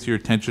like to bring to your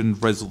attention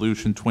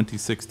Resolution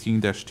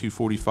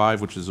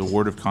 2016-245, which is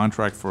award of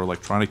contract for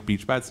electronic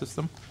beach pad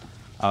system.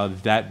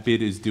 That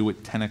bid is due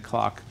at 10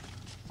 o'clock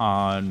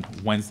on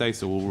Wednesday,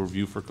 so we'll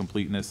review for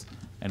completeness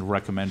and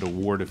recommend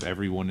award if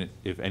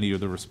any of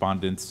the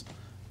respondents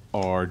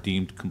are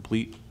deemed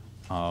complete.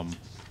 But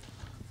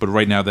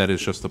right now, that is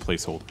just a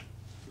placeholder,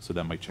 so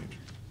that might change.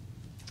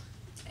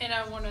 And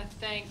I want to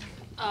thank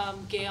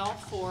Gail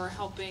for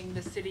helping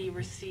the city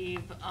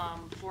receive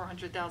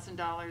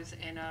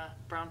 $400,000 in a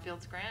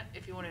Brownfields grant.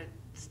 If you want to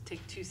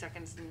take 2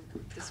 seconds and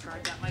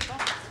describe that, Michael.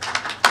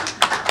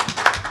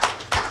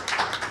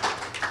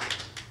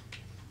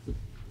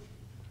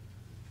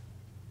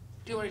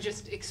 Do you want to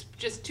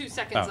just 2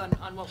 seconds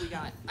on what we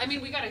got? I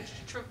mean, we got the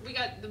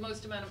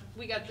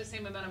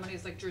same amount of money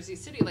as like Jersey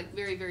City, like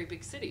very, very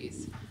big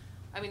cities.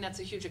 I mean, that's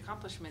a huge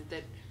accomplishment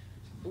that,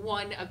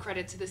 one, a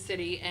credit to the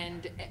city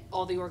and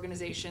all the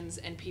organizations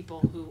and people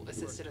who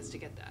assisted us to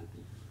get that.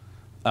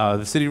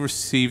 The city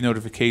received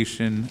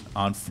notification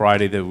on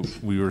Friday that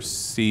we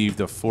received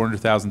a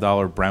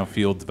 $400,000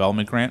 brownfield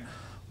development grant,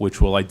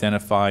 which will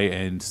identify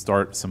and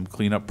start some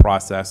cleanup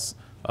process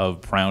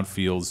of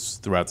brownfields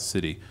throughout the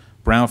city.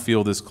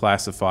 Brownfield is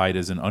classified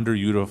as an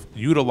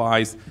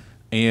underutilized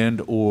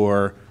and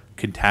or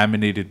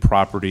contaminated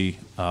property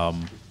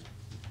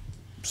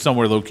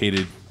somewhere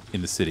located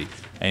in the city.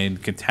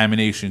 And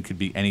contamination could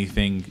be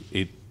anything.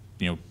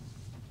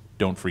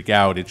 Don't freak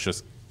out. It's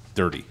just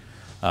dirty.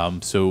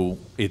 So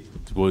it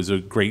was a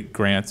great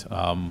grant,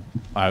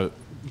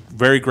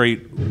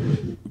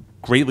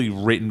 greatly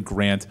written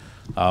grant.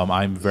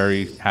 I'm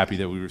very happy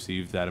that we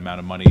received that amount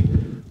of money.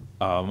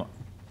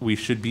 We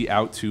should be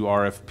out to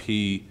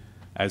RFP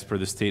as per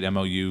the state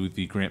MOU,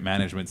 the grant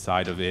management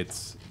side of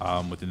it,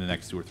 within the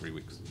next 2 or 3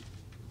 weeks.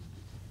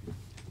 All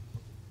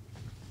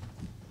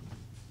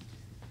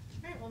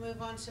right, we'll move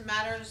on to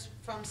matters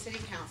from city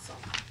council.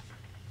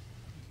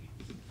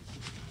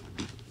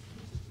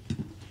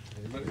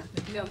 Anybody?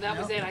 No, that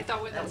was it. I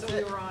thought that's what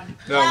we were on.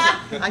 No,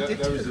 I did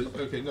that was too. it.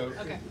 Okay, no.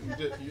 Okay. You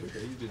did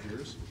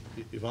yours.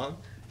 Yvonne?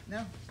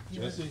 No.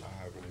 Jesse? I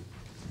have any.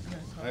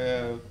 I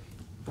have,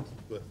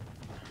 what,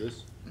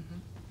 this?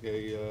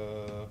 Okay,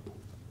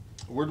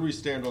 where do we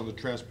stand on the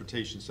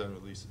transportation center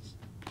leases?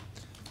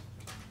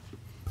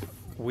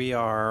 We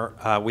are,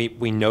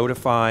 we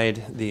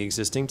notified the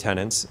existing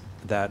tenants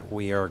that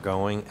we are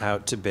going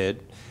out to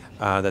bid,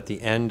 that the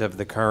end of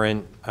the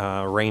current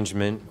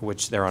arrangement,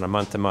 which they're on a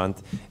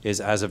month-to-month, is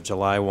as of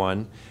July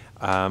 1.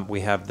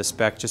 We have the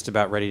spec just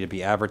about ready to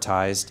be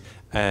advertised,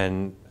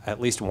 and at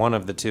least one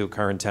of the 2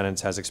 current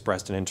tenants has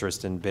expressed an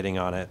interest in bidding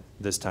on it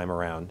this time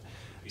around.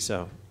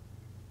 So,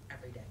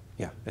 Every day.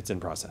 yeah, it's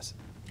in process.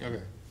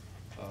 Okay.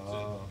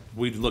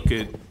 We'd look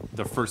at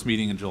the first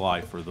meeting in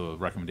July for the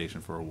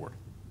recommendation for award.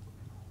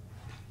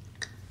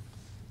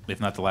 If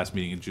not the last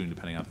meeting in June,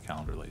 depending on the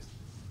calendar lays.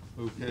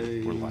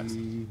 Okay. Or last.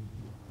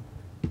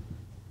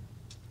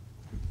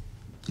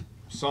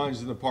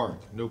 Signs in the park,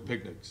 no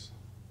picnics.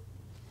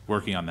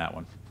 Working on that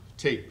one.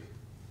 Tape,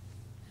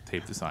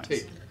 Tape the signs.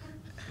 tape.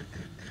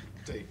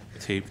 Tape.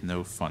 Tape,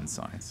 no fun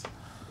signs.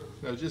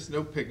 No, just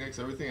no picnics,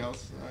 everything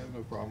else I have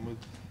no problem with.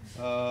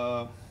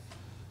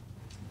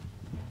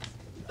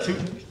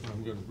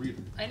 I'm gonna read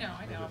it. I know,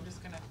 I'm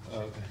just gonna.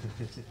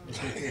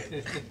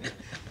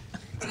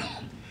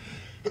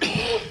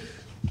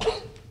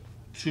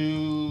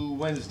 Two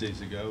Wednesdays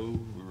ago,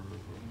 or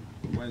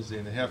Wednesday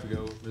and a half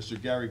ago, Mr.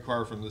 Gary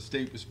Carr from the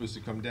state was supposed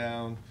to come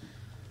down,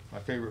 my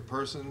favorite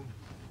person,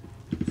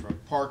 from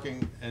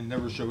parking, and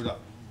never showed up.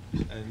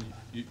 And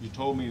you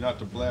told me not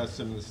to blast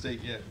him in the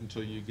state yet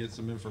until you get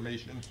some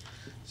information.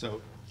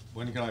 So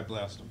when can I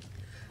blast him?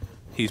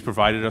 He's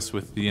provided us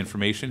with the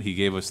information. He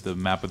gave us the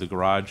map of the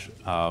garage.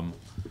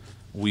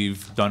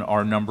 We've done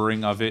our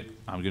numbering of it.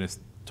 I'm going to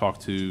talk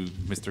to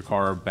Mr.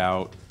 Carr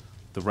about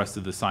the rest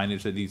of the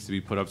signage that needs to be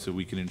put up so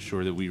we can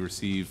ensure that we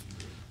receive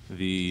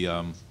the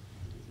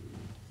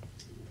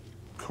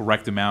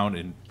correct amount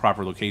and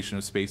proper location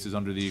of spaces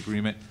under the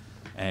agreement.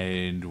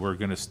 And we're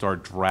going to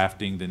start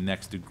drafting the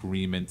next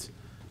agreement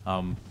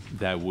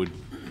that would,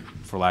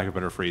 for lack of a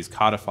better phrase,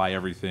 codify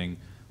everything,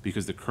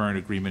 because the current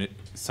agreement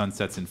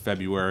sunsets in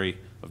February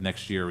of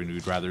next year, and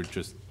we'd rather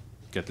just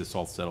get this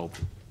all settled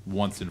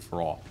once and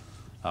for all.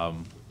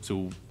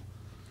 So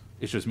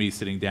it's just me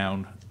sitting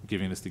down,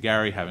 giving this to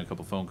Gary, having a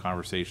couple phone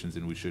conversations,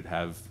 and we should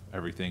have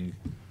everything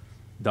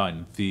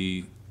done.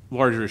 The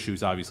larger issue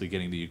is obviously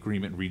getting the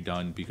agreement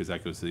redone, because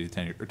that goes to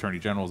the Attorney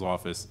General's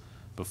office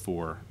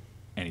before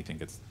anything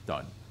gets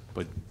done.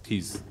 But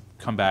he's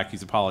come back,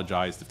 he's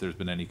apologized if there's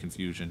been any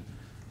confusion.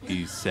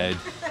 He said,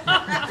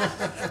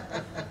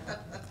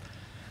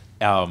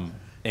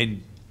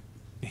 and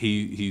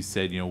he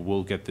said,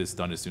 we'll get this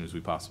done as soon as we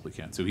possibly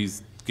can. So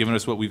he's given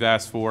us what we've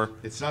asked for.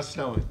 It's not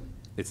snowing.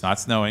 It's not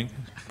snowing,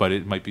 but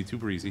it might be too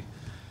breezy.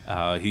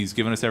 He's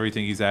given us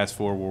everything he's asked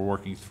for. We're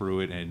working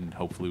through it, and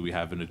hopefully we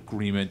have an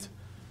agreement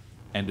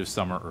end of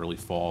summer, early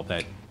fall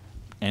that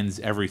ends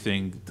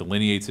everything,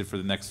 delineates it for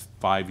the next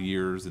 5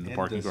 years in the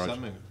parking garage.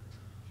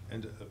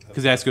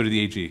 Because it has to go to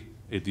the AG.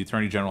 The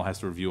Attorney General has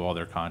to review all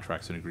their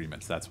contracts and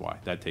agreements. That's why.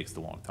 That takes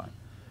a long time.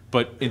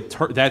 But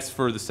that's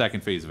for the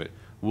second phase of it.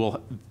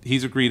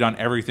 He's agreed on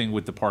everything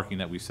with the parking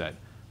that we said.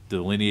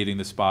 Delineating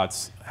the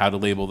spots, how to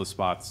label the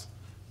spots.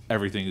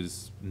 Everything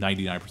is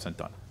 99%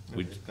 done.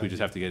 We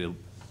just have to get it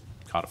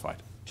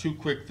codified. Two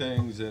quick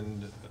things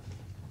in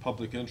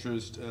public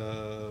interest.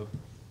 The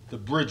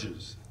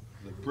bridges.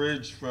 The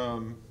bridge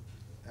from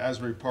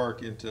Asbury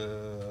Park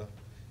into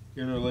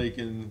Interlake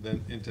and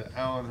then into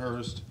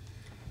Allenhurst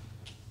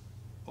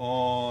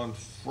on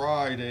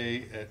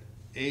Friday at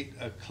 8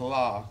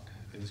 o'clock.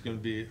 It's going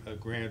to be a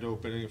grand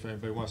opening. If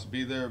anybody wants to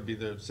be there at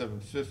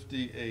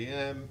 7:50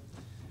 a.m.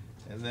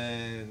 And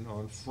then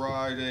on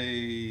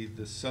Friday,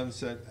 the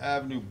Sunset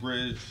Avenue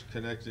Bridge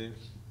connecting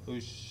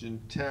Ocean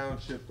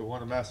Township, the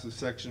Wanamassas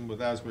section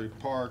with Asbury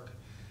Park.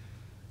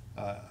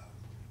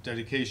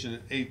 Dedication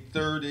at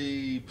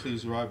 8:30.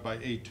 Please arrive by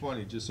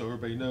 8:20. Just so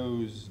everybody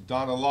knows,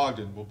 Donna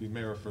Logden will be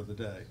mayor for the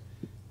day.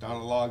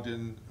 Donna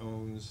Logden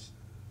owns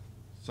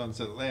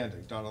Sunset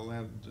Landing. Donna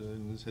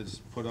Logden has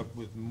put up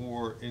with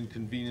more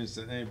inconvenience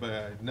than anybody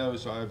I know,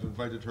 so I've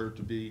invited her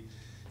to be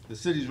the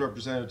city's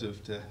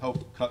representative to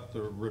help cut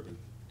the ribbon.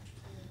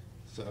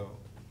 So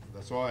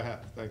that's all I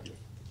have. Thank you.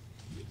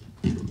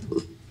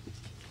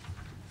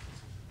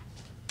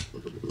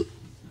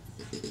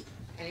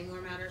 Any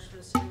more matters for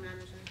the city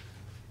manager?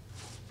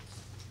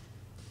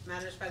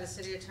 Matters by the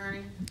city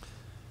attorney?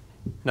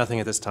 Nothing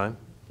at this time.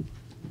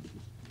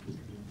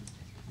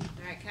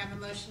 All right, can I have a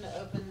motion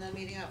to open the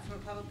meeting up for a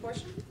public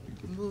portion?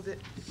 Move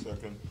it.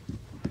 Second.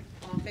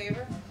 All in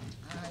favor?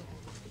 Aye.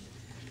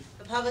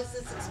 The public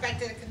is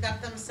expected to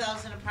conduct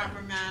themselves in a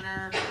proper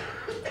manner.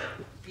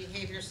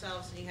 Behave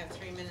yourselves, and you have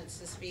 3 minutes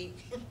to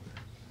speak.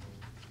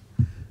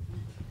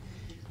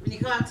 When you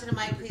come up to the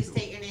mic, please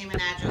state your name and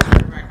address for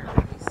the record,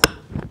 please.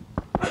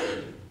 Are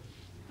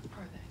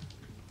they?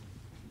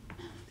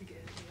 To get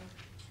it,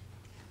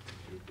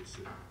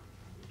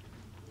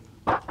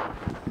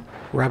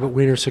 Robert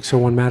Weiner,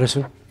 601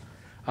 Madison.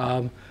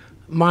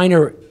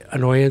 Minor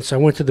annoyance, I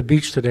went to the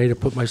beach today to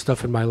put my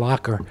stuff in my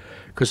locker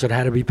because it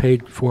had to be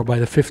paid for by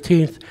the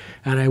 15th,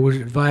 and I was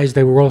advised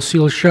they were all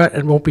sealed shut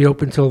and won't be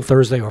open until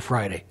Thursday or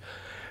Friday.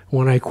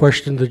 When I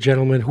questioned the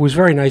gentleman, who was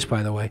very nice,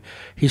 by the way,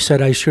 he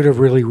said I should have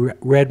really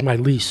read my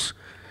lease.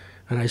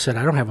 And I said,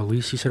 I don't have a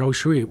lease. He said, oh,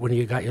 sure, when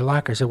you got your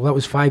locker. I said, well, that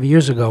was 5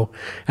 years ago,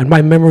 and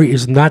my memory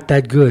is not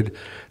that good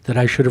that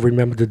I should have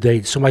remembered the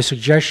date. So my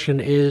suggestion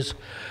is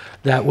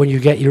that when you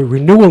get your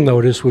renewal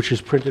notice, which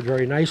is printed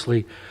very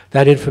nicely,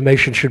 that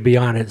information should be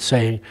on it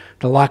saying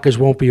the lockers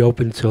won't be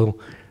open till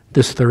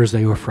this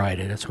Thursday or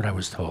Friday. That's what I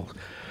was told.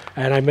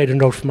 And I made a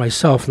note for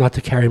myself not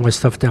to carry my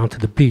stuff down to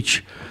the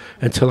beach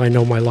until I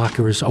know my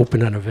locker is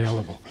open and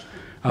available.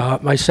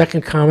 My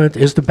second comment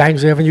is the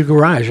Bangs Avenue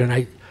garage, and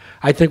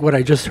I think what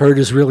I just heard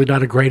is really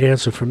not a great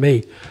answer for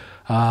me.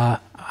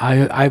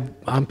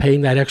 I'm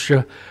paying that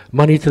extra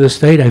money to the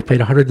state. I've paid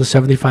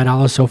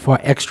 $175 so far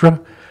extra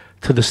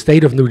to the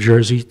state of New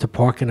Jersey to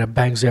park in a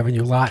Bangs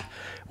Avenue lot,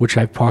 which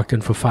I've parked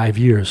in for 5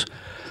 years.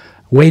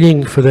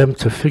 Waiting for them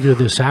to figure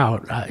this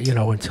out,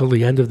 until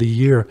the end of the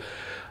year,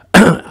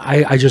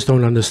 I just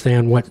don't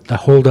understand what the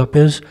holdup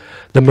is.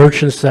 The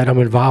merchants that I'm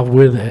involved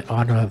with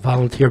on a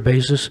volunteer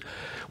basis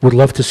would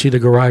love to see the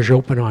garage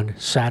open on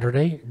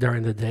Saturday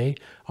during the day,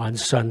 on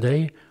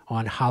Sunday,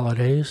 on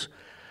holidays.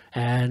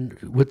 And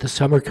with the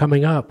summer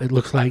coming up, it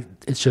looks like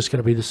it's just going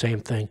to be the same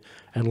thing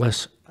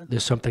unless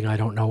there's something I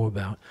don't know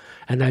about.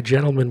 And that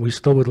gentleman, we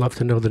still would love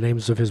to know the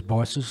names of his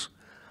bosses.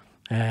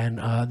 And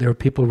there are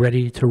people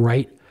ready to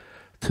write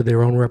to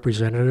their own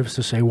representatives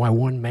to say why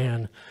one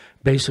man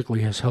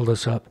basically has held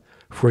us up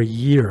for a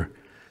year,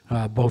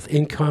 both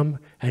income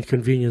and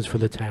convenience for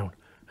the town.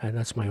 And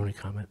that's my only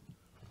comment.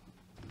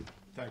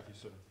 Thank you,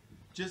 sir.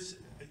 Just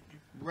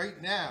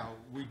right now,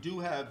 we do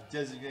have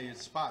designated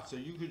spots, so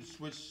you could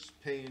switch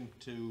paying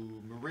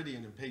to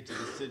Meridian and pay to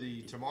the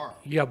city tomorrow.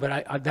 Yeah,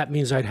 but that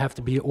means I'd have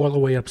to be all the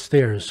way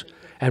upstairs.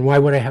 And why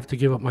would I have to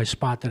give up my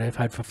spot that I've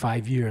had for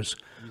 5 years?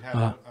 You'd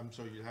have, I'm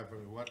sorry, you'd have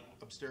what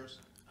upstairs?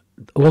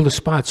 All the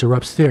spots are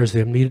upstairs.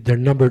 They're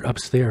numbered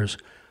upstairs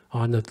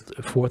on the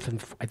fourth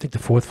and I think the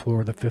fourth floor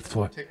or the fifth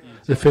floor.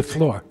 The fifth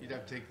floor. You'd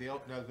have to take the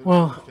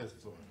Well,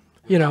 fifth floor.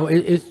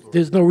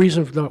 There's no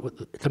reason,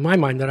 to my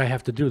mind, that I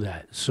have to do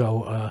that. So,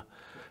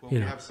 Well, we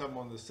have some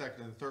on the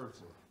second and third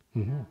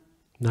floor.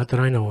 not that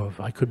I know of.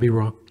 I could be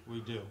wrong. We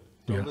do.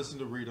 Don't Yeah. listen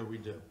to Rita, we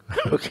do.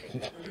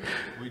 Okay.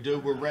 We do,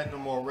 we're renting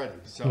them already,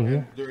 so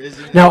and there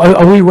isn't. Now,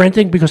 are we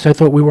renting? Because I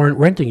thought we weren't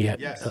renting yet.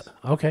 Yes.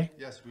 Okay.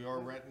 Yes, we are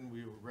renting,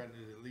 we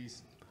rented at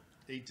least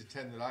 8 to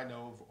 10 that I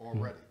know of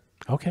already.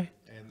 Okay.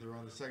 And they're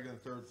on the second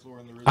and third floor,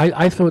 and there is.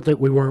 I thought that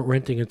we weren't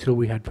renting until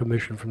we had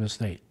permission from the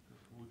state.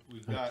 We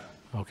got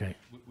Okay,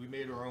 We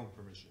made our own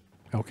permission.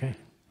 okay,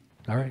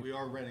 all right. We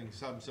are renting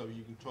some, so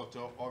you can talk to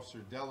Officer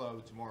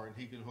Dello tomorrow, and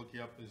he can hook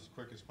you up as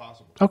quick as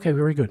possible. Okay,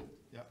 very good.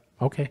 Yep,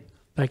 Okay,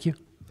 thank you.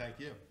 thank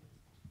you.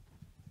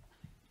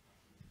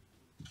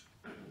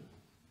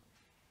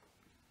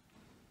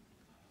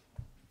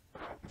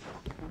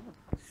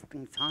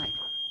 Things high.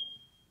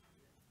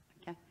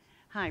 Okay.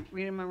 Hi,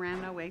 Rita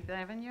Morano, 8th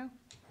Avenue.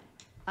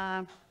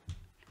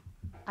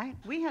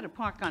 We had a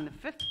park on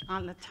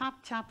the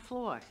top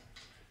floor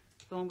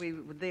when we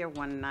were there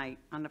one night,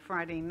 on the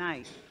Friday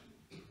night.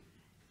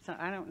 So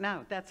I don't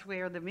know, that's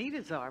where the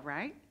meters are,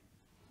 right?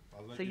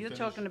 I'll let So you you're finish.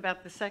 talking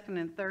about the second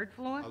and third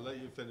floor? I'll let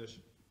you finish.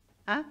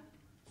 Huh?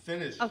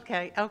 Finish.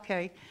 Okay,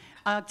 okay.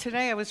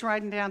 Today I was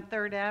riding down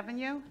Third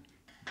Avenue.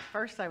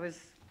 First I was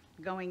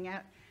going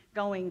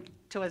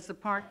towards the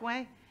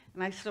Parkway,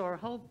 and I saw a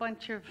whole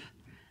bunch of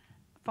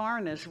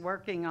foreigners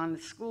working on the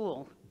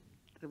school.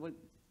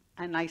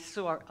 And I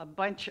saw a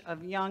bunch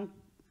of young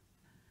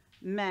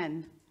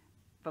men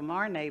from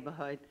our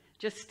neighborhood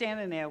just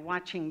standing there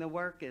watching the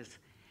workers.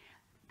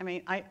 I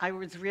mean, I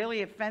was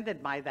really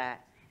offended by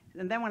that.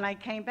 And then when I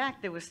came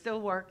back, they were still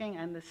working,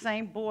 and the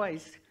same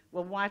boys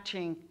were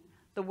watching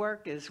the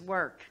workers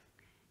work.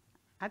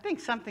 I think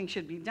something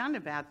should be done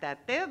about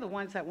that. They're the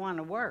ones that want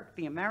to work,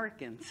 the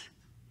Americans.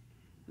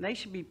 They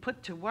should be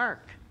put to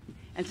work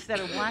instead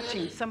of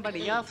watching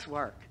somebody else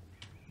work.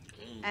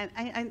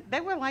 And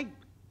they were like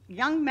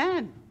young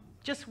men,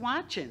 just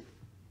watching.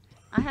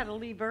 I had to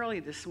leave early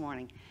this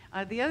morning.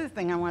 The other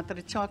thing I wanted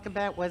to talk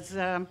about was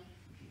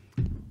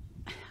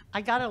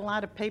I got a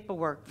lot of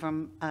paperwork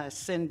from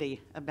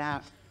Cindy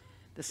about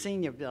the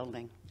senior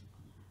building.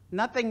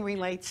 Nothing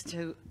relates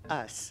to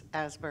us,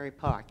 Asbury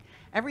Park.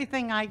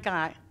 Everything I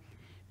got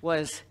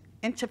was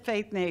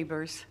Interfaith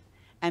Neighbors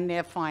and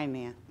their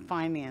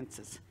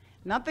finances.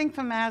 Nothing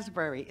from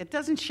Asbury. It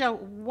doesn't show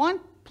one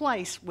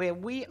place where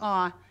we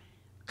are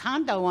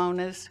condo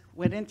owners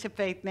with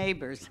Interfaith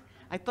Neighbors.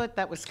 I thought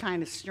that was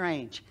kind of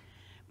strange.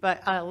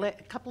 But a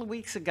couple of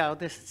weeks ago,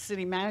 the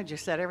city manager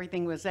said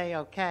everything was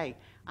A-OK.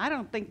 I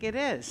don't think it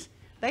is.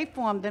 They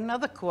formed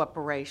another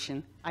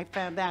corporation. I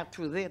found out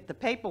through the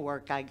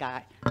paperwork I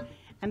got.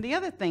 And the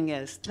other thing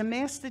is, the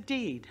master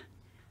deed.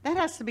 That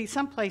has to be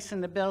someplace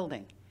in the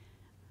building.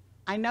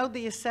 I know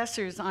the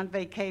assessor's on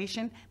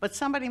vacation, but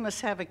somebody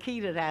must have a key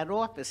to that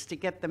office to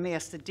get the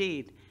master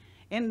deed.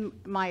 In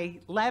my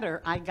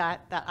letter, I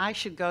got that I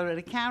should go to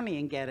the county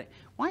and get it.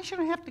 Why should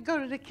I have to go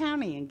to the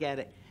county and get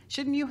it?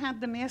 Shouldn't you have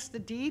the master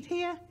deed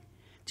here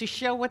to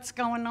show what's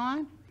going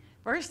on?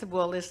 First of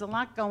all, there's a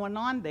lot going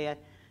on there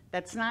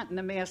that's not in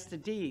the master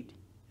deed.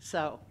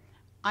 So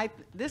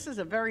this is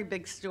a very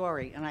big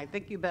story, and I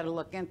think you better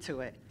look into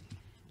it.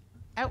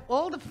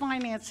 All the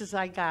finances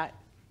I got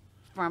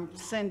from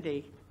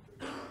Cindy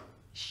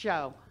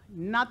show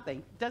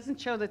nothing.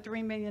 Doesn't show the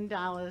 $3 million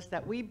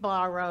that we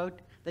borrowed,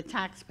 the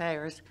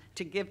taxpayers,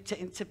 to give to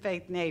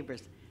Interfaith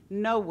Neighbors.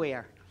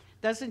 Nowhere.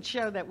 Doesn't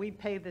show that we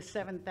pay the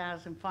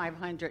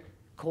 $7,500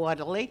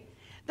 quarterly.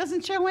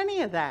 Doesn't show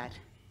any of that.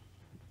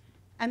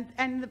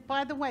 And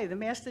by the way, the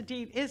master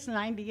deed is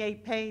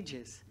 98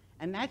 pages,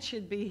 and that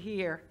should be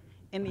here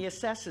in the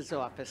assessor's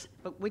office,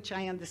 but which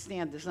I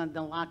understand is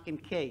under lock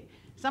and key.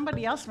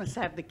 Somebody else must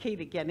have the key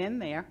to get in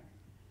there,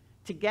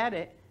 to get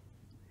it.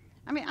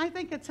 I mean, I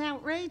think it's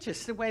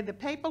outrageous the way the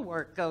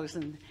paperwork goes,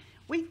 and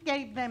we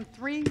gave them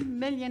 $3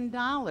 million.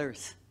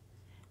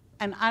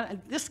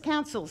 And this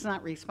council's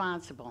not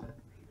responsible.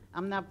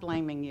 I'm not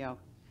blaming you.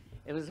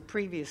 It was a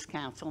previous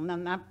council, and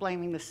I'm not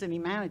blaming the city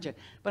manager.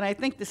 But I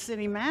think the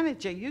city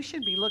manager, you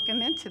should be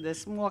looking into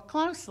this more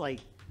closely.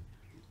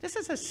 This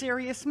is a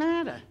serious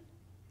matter.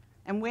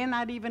 And we're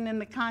not even in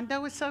the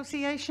condo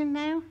association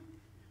now?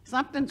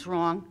 Something's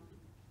wrong.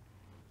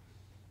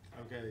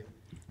 Okay,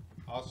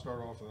 I'll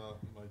start off and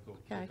Michael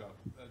Okay. pick up.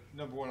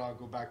 Number one, I'll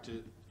go back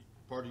to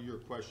part of your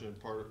question and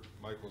part of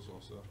Michael's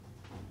also,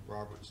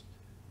 Robert's.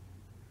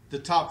 The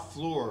top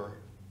floor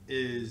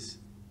is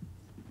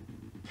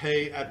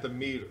pay at the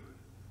meter.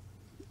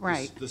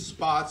 Right. The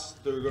spots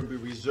that are going to be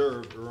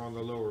reserved are on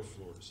the lower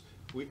floors.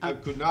 I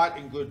could not,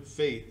 in good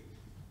faith,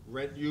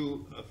 rent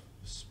you a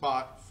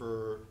spot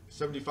for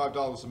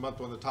 $75 a month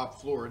on the top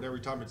floor, and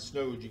every time it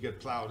snowed, you get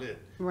plowed in.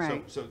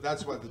 Right. So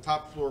that's why the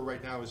top floor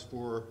right now is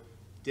for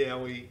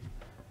daily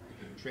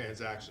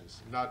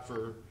transactions, not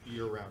for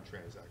year-round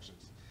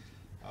transactions.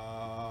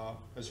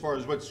 As far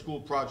as what school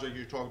project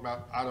you're talking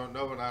about, I don't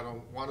know, and I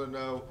don't want to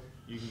know.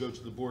 You can go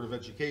to the Board of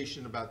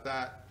Education about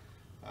that.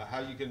 How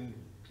you can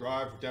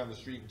drive down the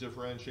street and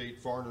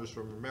differentiate foreigners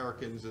from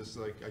Americans is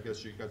like, I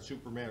guess you've got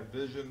Superman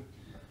vision.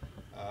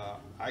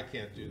 I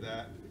can't do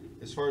that.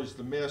 As far as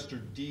the master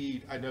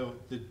deed, I know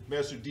the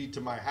master deed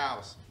to my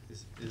house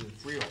is in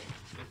Freehold.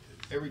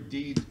 Every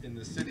deed in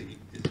the city,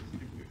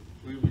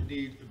 we would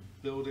need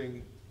a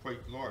building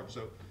quite large.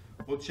 So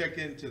we'll check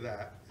into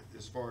that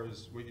as far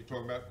as what you're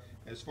talking about.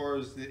 As far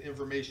as the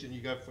information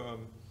you got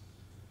from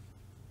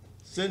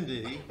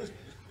Cindy,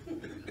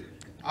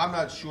 I'm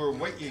not sure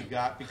what you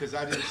got because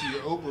I didn't see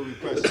your Oprah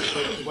request,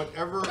 but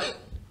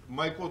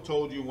Michael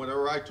told you,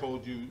 whatever I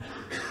told you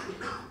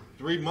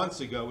 3 months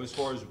ago, as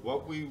far as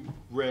what we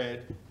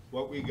read,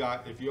 what we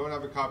got. If you don't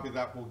have a copy of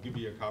that, we'll give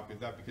you a copy of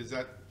that, because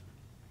that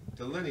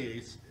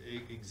delineates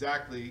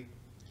exactly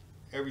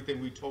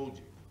everything we told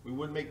you. We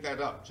wouldn't make that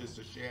up just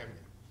to sham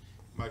you.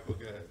 Michael,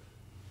 go ahead.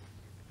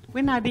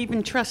 We're not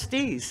even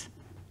trustees.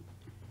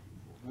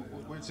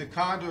 It's a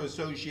condo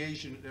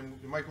association,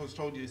 and Michael's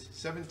told you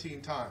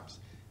 17 times.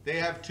 They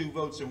have 2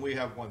 votes and we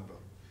have 1 vote.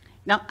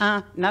 No,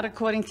 not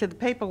according to the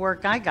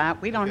paperwork I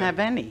got. We don't Okay. have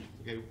any.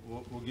 Okay,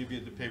 we'll give you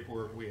the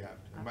paperwork we have.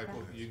 And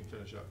Michael, you can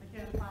finish up.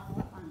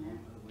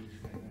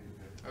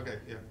 Okay,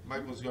 yeah,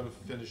 Michael's gonna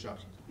finish up.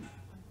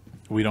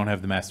 We don't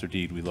have the master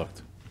deed, we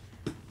looked.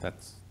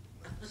 That's,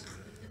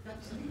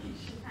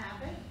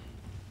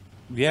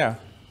 yeah,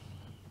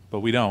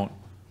 but we don't.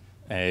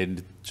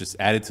 And just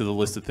added to the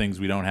list of things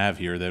we don't have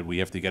here that we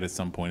have to get at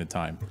some point in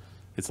time.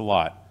 It's a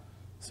lot.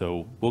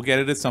 So we'll get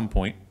it at some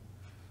point.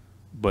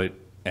 But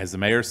as the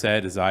mayor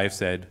said, as I have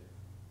said,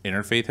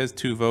 Interfaith has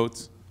 2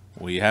 votes.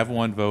 We have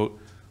 1 vote.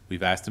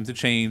 We've asked them to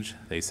change.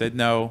 They said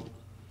no.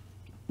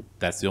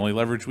 That's the only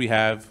leverage we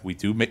have. We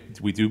do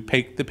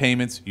pay the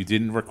payments. You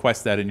didn't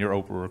request that in your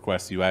Oprah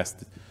request. You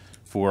asked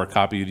for a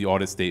copy of the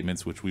audit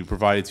statements, which we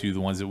provided to you,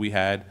 the ones that we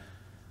had.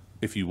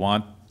 If you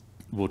want,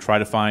 we'll try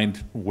to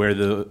find where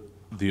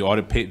the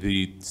audit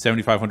the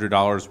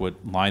 $7,500,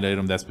 what line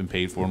item that's been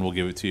paid for, and we'll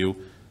give it to you.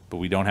 But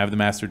we don't have the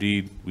master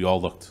deed. We all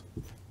looked.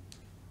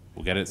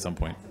 We'll get it at some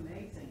point. That's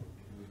amazing.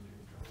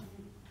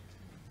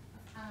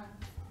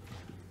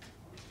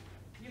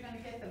 You're going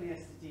to get the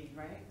master deed,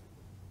 right?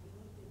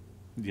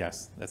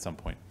 Yes, at some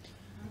point.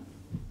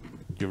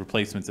 Your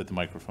replacements at the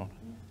microphone.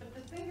 But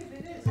the thing of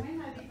it is, we're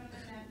not even in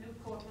that new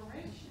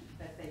corporation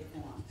that they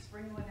formed,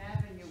 Springwood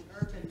Avenue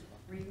Urban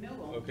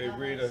Renewal. Okay,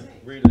 LLC.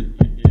 Rita,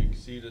 you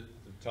exceeded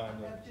the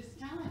time limit. I'm just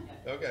telling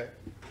you. Okay.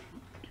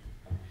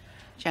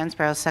 Jan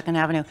Sparrow, Second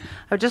Avenue.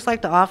 I would just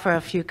like to offer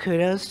a few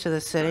kudos to the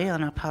city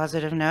on a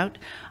positive note.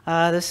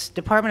 This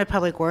Department of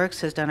Public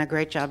Works has done a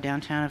great job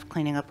downtown of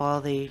cleaning up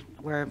all the,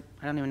 where,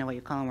 I don't even know what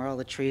you call them, where all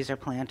the trees are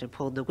planted,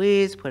 pulled the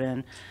weeds, put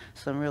in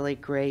some really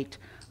great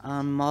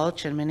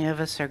mulch, and many of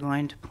us are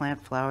going to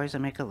plant flowers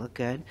and make it look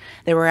good.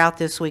 They were out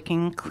this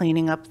weekend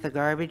cleaning up the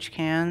garbage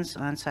cans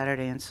on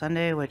Saturday and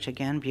Sunday, which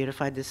again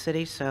beautified the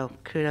city, so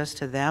kudos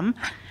to them.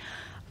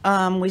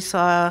 We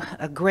saw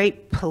a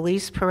great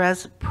police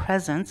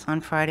presence on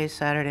Friday,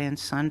 Saturday, and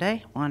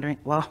Sunday,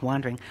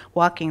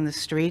 walking the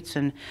streets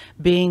and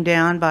being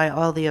down by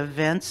all the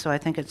events. So I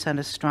think it sent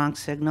a strong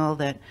signal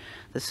that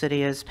the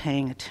city is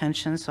paying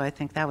attention. So I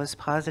think that was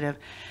positive.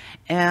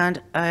 And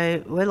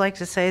I would like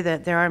to say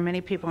that there are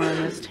many people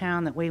in this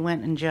town that we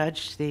went and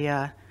judged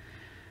the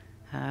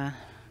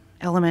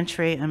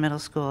elementary and middle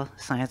school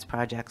science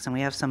projects. And we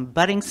have some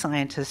budding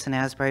scientists in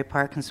Asbury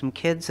Park and some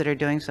kids that are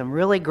doing some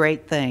really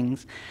great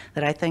things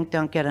that I think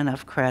don't get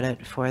enough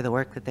credit for the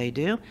work that they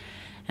do.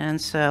 And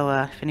so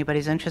if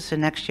anybody's interested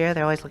next year,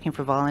 they're always looking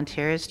for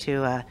volunteers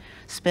to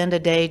spend a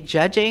day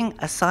judging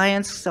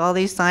all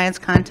these science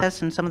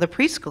contests. And some of the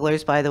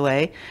preschoolers, by the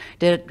way,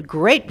 did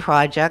great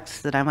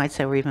projects that I might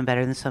say were even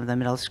better than some of the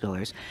middle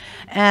schoolers.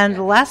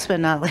 And last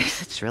but not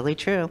least, it's really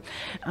true,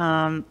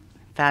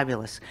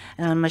 fabulous.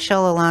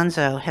 Michelle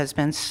Alonso has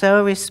been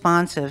so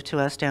responsive to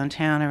us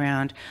downtown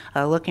around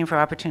looking for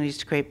opportunities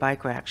to create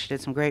bike racks. She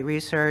did some great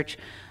research.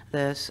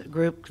 This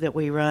group that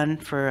we run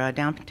for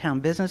Downtown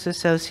Business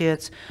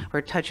Associates, we're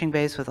touching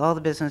base with all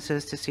the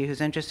businesses to see who's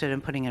interested in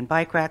putting in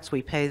bike racks.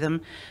 We pay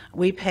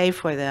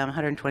for them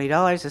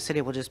 $120. The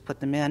city will just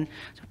put them in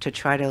to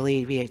try to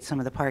alleviate some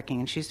of the parking.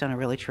 And she's done a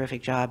really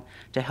terrific job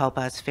to help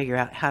us figure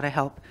out how to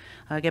help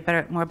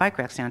get more bike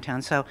racks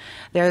downtown. So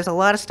there's a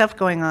lot of stuff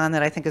going on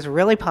that I think is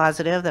really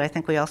positive, that I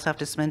think we also have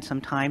to spend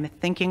some time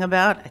thinking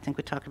about. I think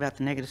we talk about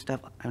the negative stuff.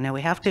 I know we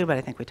have to, but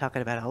I think we talk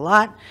about it a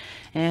lot.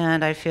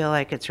 And I feel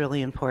like it's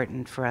really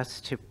important for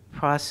us to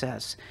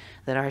process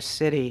that our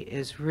city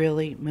is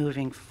really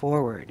moving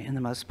forward in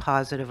the most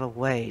positive of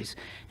ways.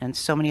 And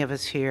so many of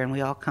us here, and we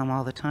all come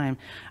all the time,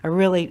 are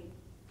really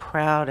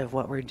proud of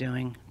what we're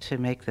doing to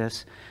make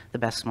this the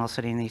best small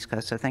city in the East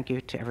Coast. So thank you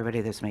to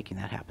everybody that's making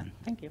that happen.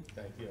 Thank you.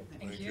 Thank you.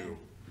 Thank you.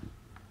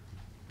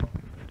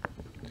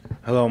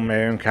 Hello,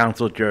 Mayor and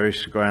Council, Jerry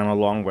Scrano,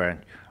 Long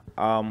Branch.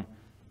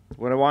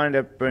 What I wanted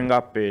to bring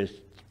up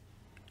is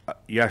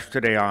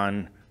yesterday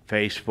on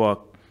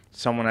Facebook,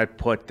 someone had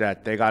put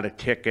that they got a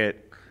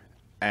ticket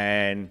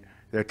and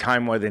their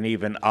time wasn't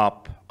even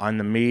up on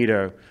the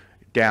meter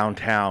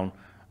downtown.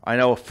 I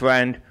know a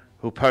friend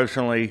who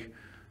personally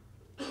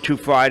 2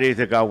 Fridays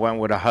ago went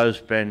with her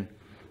husband.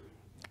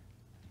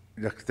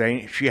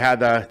 She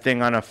had a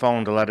thing on her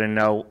phone to let her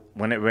know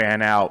when it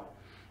ran out.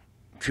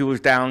 She was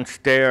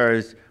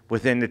downstairs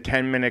within the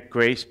 10-minute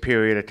grace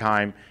period of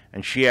time,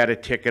 and she had a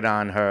ticket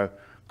on her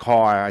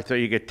car. I thought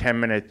you get 10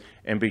 minutes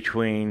in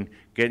between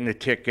getting the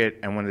ticket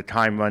and when the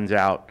time runs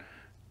out.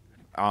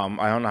 I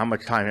don't know how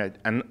much time.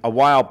 And a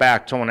while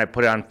back, someone had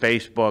put it on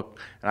Facebook,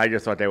 and I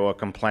just thought they were a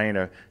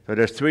complainer. So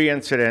there's 3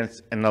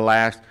 incidents in the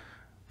last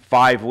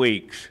 5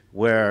 weeks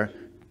where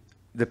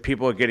the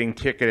people are getting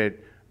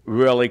ticketed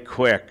really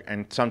quick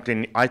and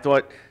something, I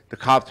thought the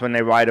cops, when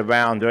they ride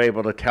around, they're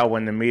able to tell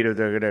when the meters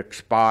are gonna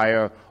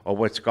expire or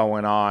what's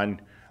going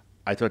on.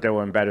 I thought they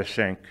were in better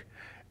sync.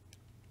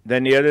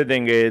 Then the other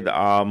thing is,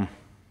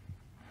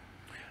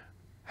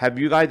 have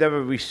you guys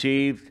ever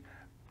received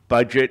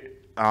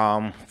budget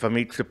from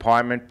each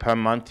department per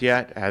month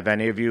yet? Have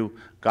any of you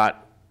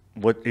got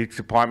what each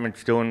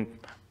department's doing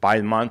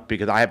by month?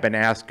 Because I have been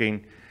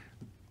asking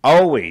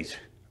always,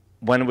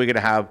 when are we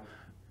gonna have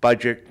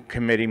budget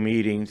committee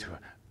meetings?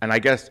 And I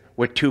guess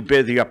we're too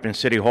busy up in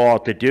City Hall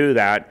to do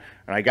that.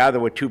 And I gather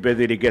we're too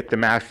busy to get the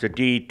master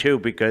deed too,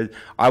 because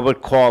I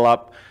would call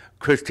up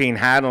Christine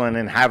Hadlin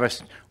and have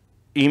us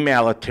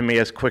email it to me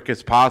as quick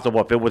as possible.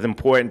 If it was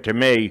important to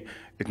me,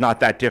 it's not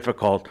that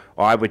difficult.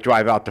 Or I would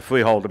drive out to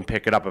Freehold and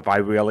pick it up if I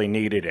really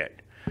needed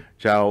it.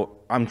 So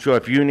I'm sure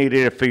if you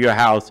needed it for your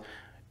house,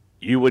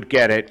 you would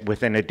get it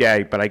within a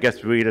day. But I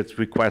guess Rita's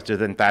request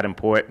isn't that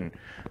important.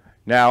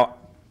 Now,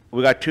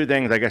 we got two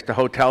things. I guess the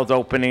hotel's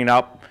opening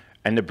up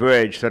and the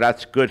bridge, so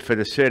that's good for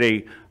the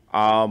city.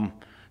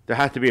 There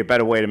has to be a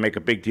better way to make a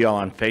big deal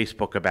on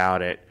Facebook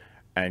about it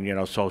and, you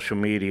know, social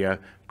media,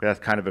 because that's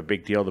kind of a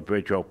big deal, the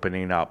bridge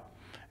opening up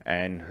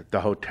and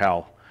the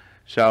hotel.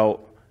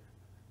 So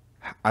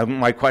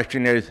my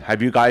question is,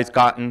 have you guys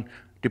gotten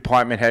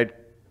department head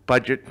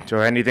budgets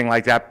or anything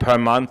like that per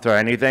month or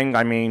anything?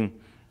 I mean,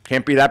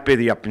 can't be that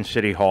busy up in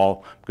City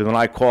Hall, because when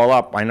I call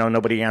up, I know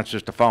nobody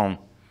answers the phone.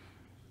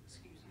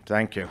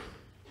 Thank you.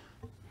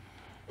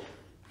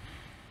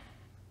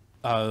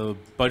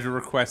 Budget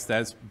request,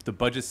 the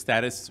budget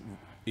status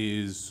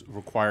is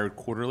required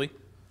quarterly,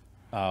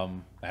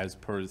 as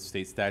per the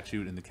state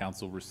statute, and the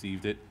council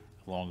received it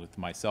along with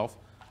myself.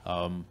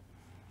 I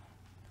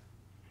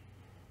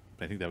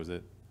think that was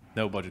it.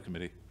 No budget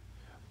committee.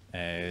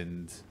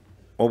 And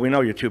well, we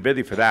know you're too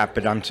busy for that,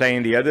 but I'm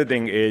saying the other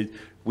thing is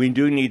we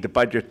do need the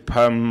budget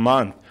per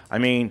month. I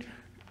mean,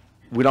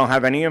 we don't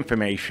have any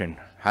information.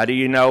 How do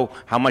you know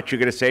how much you're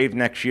going to save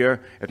next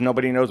year if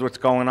nobody knows what's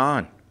going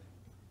on?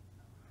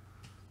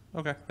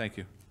 okay, thank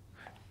you.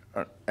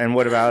 And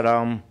what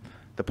about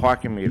the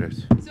parking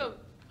meters? So,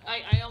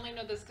 I only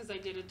know this because I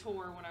did a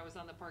tour when I was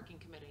on the parking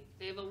committee.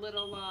 They have a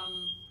little,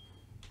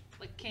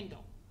 like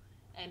Kindle,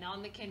 and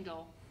on the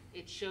Kindle,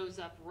 it shows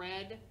up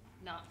red,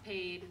 not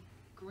paid,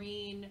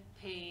 green,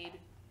 paid,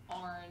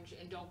 orange,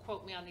 and don't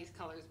quote me on these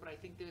colors, but I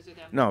think those are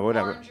them. No,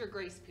 whatever. Orange or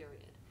grace period.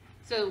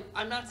 So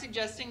I'm not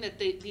suggesting that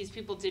these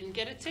people didn't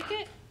get a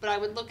ticket, but I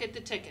would look at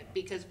the ticket,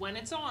 because when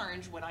it's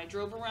orange, when I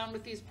drove around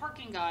with these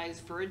parking guys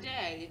for a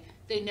day,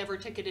 they never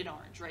ticketed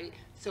orange, right?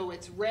 So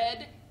it's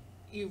red,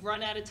 you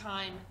run out of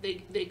time,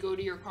 they go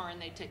to your car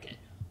and they ticket.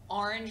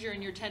 Orange, you're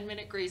in your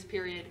 10-minute grace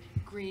period,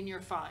 green,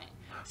 you're fine.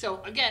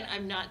 So again,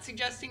 I'm not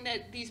suggesting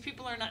that these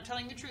people are not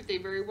telling the truth. They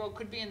very well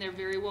could be, and there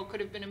very well could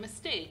have been a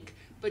mistake.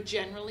 But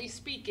generally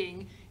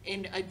speaking,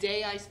 in a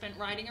day I spent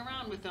riding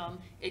around with them,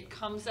 it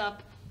comes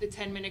up the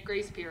 10-minute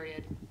grace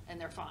period, and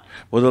they're fine.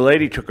 Well, the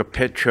lady took a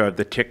picture of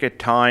the ticket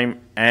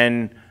time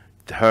and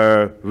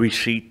her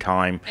receipt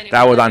time.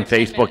 That was on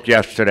Facebook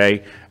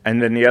yesterday.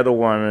 And then the other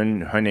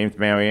woman, her name's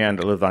Marianne,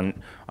 that lives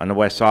on the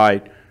west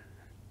side.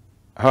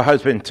 Her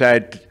husband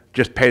said,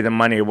 just pay the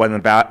money. It wasn't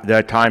about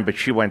their time, but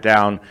she went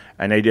down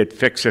and they did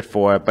fix it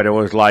for her. But it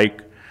was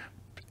like,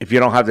 if you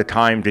don't have the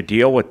time to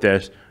deal with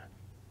this,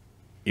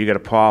 you got a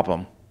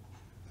problem.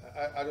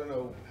 I don't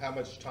know how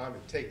much time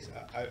it takes.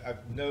 I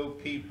know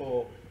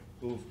people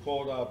who've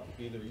called up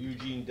either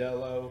Eugene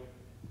Dello,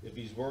 if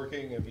he's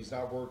working, if he's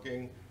not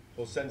working,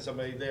 he'll send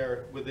somebody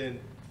there within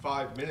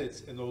 5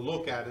 minutes and they'll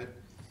look at it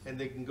and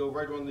they can go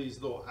right on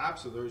these little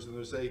apps of theirs and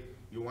they'll say,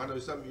 you want to know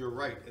something, you're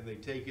right, and they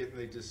take it and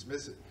they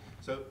dismiss it.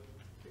 So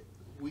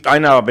I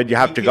know, but you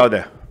have to go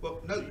there.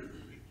 Well, no,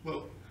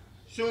 well,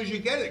 as soon as you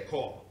get it,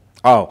 call.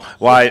 Oh,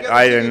 well,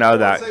 I didn't know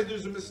that. Say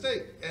there's a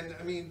mistake, and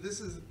I mean, this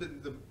has been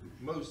the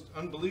most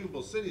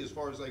unbelievable city as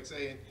far as like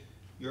saying,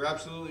 you're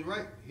absolutely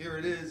right. Here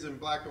it is in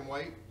black and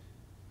white.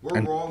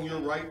 We're wrong,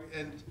 you're right,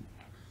 and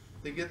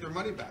they get their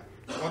money back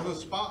on the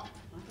spot.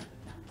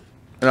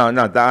 No,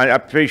 I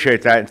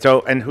appreciate that.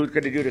 So, and who's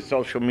going to do the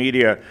social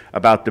media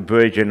about the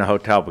bridge and the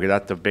hotel? Because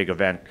that's a big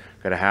event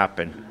going to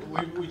happen.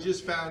 We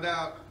just found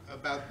out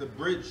about the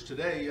bridge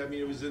today. I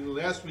mean, it was in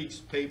last week's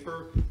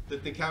paper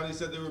that the county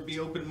said they would be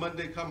open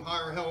Monday come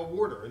high or hell of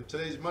water, and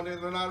today's Monday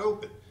and they're not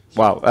open.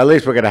 Well, at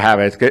least we're going to have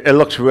it. It's good. It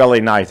looks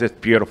really nice. It's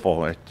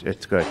beautiful.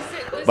 It's good.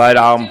 But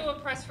do a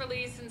press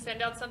release and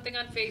send out something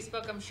on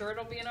Facebook. I'm sure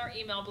it'll be in our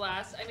email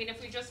blast. I mean,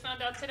 if we just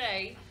found out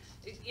today,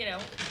 you know,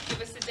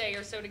 give us a day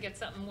or so to get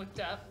something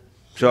whipped up.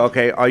 So,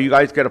 okay, are you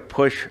guys going to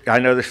push? I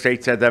know the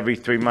state says every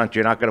 3 months.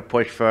 You're not going to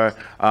push for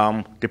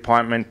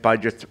department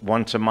budgets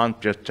once a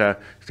month just to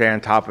stay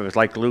on top of it. It's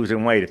like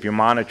losing weight. If you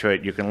monitor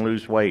it, you can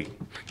lose weight.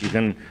 You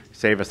can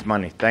save us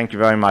money. Thank you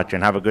very much,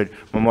 and have a good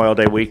Memorial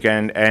Day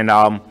weekend and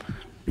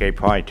gay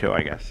pride too,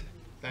 I guess.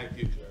 Thank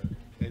you, Jared.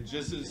 And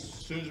just as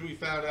soon as we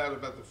found out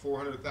about the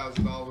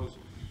 $400,000,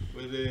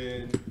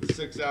 within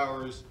 6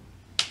 hours,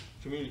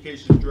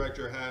 communications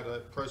director had a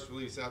press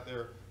release out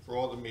there for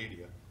all the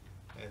media.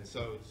 And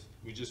so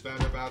we just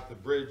found out about the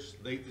bridge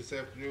late this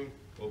afternoon.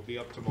 It'll be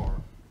up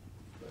tomorrow.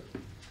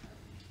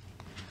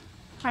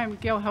 Hi, I'm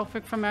Gail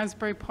Helfrich from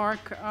Asbury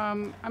Park.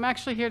 I'm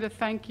actually here to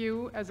thank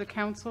you as a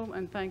council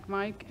and thank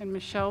Mike and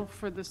Michelle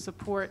for the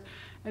support.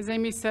 As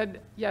Amy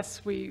said,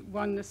 yes, we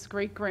won this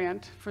great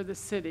grant for the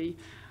city,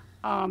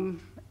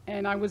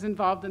 and I was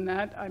involved in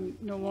that. I'm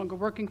no longer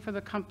working for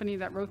the company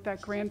that wrote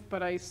that grant,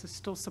 but I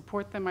still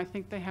support them. I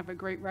think they have a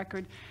great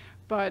record.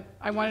 But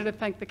I wanted to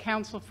thank the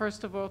council,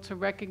 first of all, to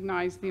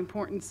recognize the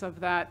importance of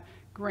that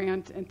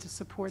grant and to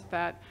support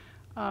that.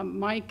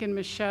 Mike and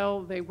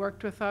Michelle, they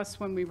worked with us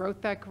when we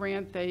wrote that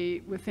grant.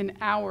 They, within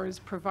hours,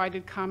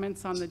 provided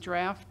comments on the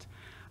draft.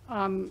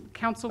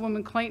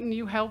 Councilwoman Clayton,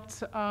 you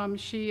helped.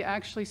 She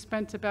actually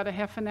spent about a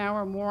half an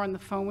hour or more on the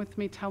phone with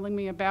me telling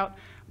me about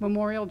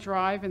Memorial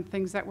Drive and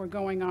things that were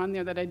going on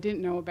there that I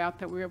didn't know about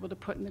that we were able to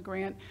put in the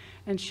grant.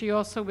 And she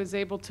also was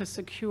able to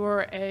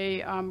secure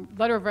a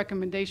letter of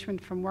recommendation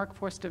from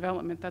Workforce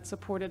Development that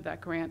supported that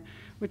grant,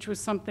 which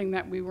was something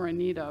that we were in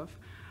need of.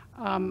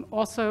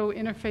 Also,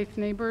 Interfaith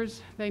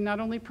Neighbors, they not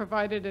only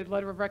provided a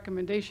letter of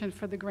recommendation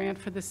for the grant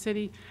for the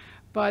city,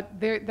 but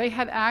they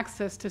had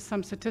access to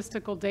some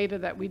statistical data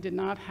that we did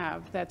not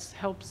have that's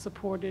helped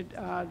supported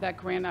that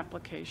grant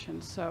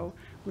application. So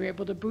we were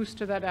able to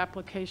booster that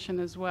application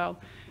as well.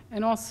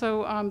 And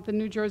also the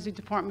New Jersey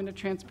Department of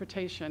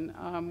Transportation.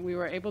 We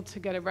were able to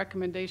get a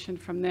recommendation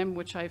from them,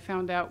 which I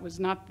found out was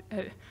not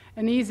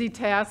an easy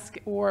task,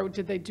 or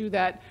did they do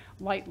that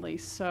lightly.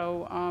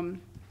 So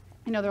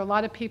you know, there are a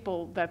lot of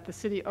people that the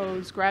city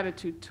owes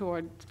gratitude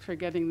toward for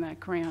getting that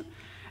grant.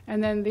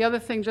 And then the other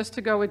thing, just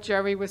to go with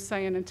Jerry was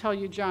saying and tell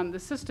you, John, the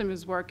system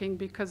is working,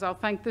 because I'll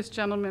thank this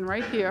gentleman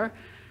right here.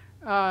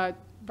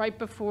 Right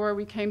before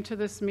we came to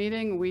this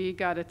meeting, we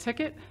got a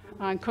ticket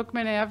on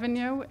Cookman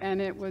Avenue, and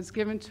it was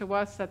given to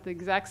us at the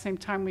exact same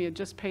time we had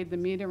just paid the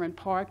meter and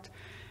parked.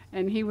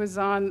 And he was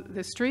on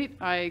the street.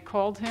 I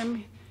called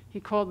him. He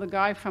called the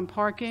guy from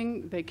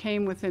parking. They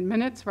came within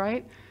minutes,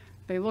 right?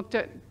 They looked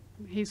at,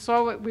 he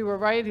saw what we were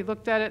right, he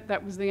looked at it,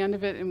 that was the end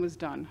of it, and was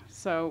done.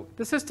 So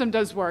the system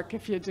does work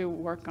if you do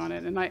work on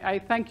it. And I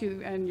thank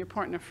you and your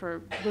partner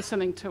for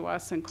listening to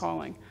us and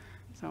calling.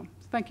 So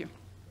thank you.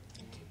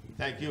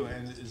 Thank you,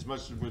 and as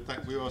much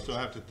as we also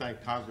have to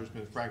thank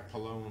Congressman Frank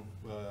Pallone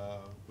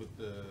with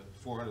the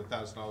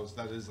 $400,000.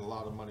 That is a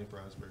lot of money for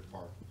Asbury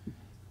Park.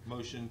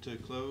 Motion to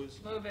close?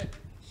 Move it.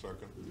 Second.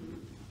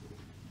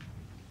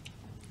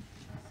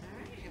 All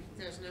right, if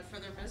there's no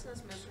further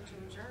business, motion to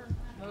adjourn.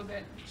 Move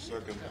it.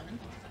 Second.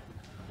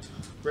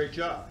 Great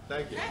job,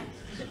 thank you.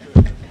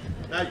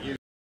 Not you.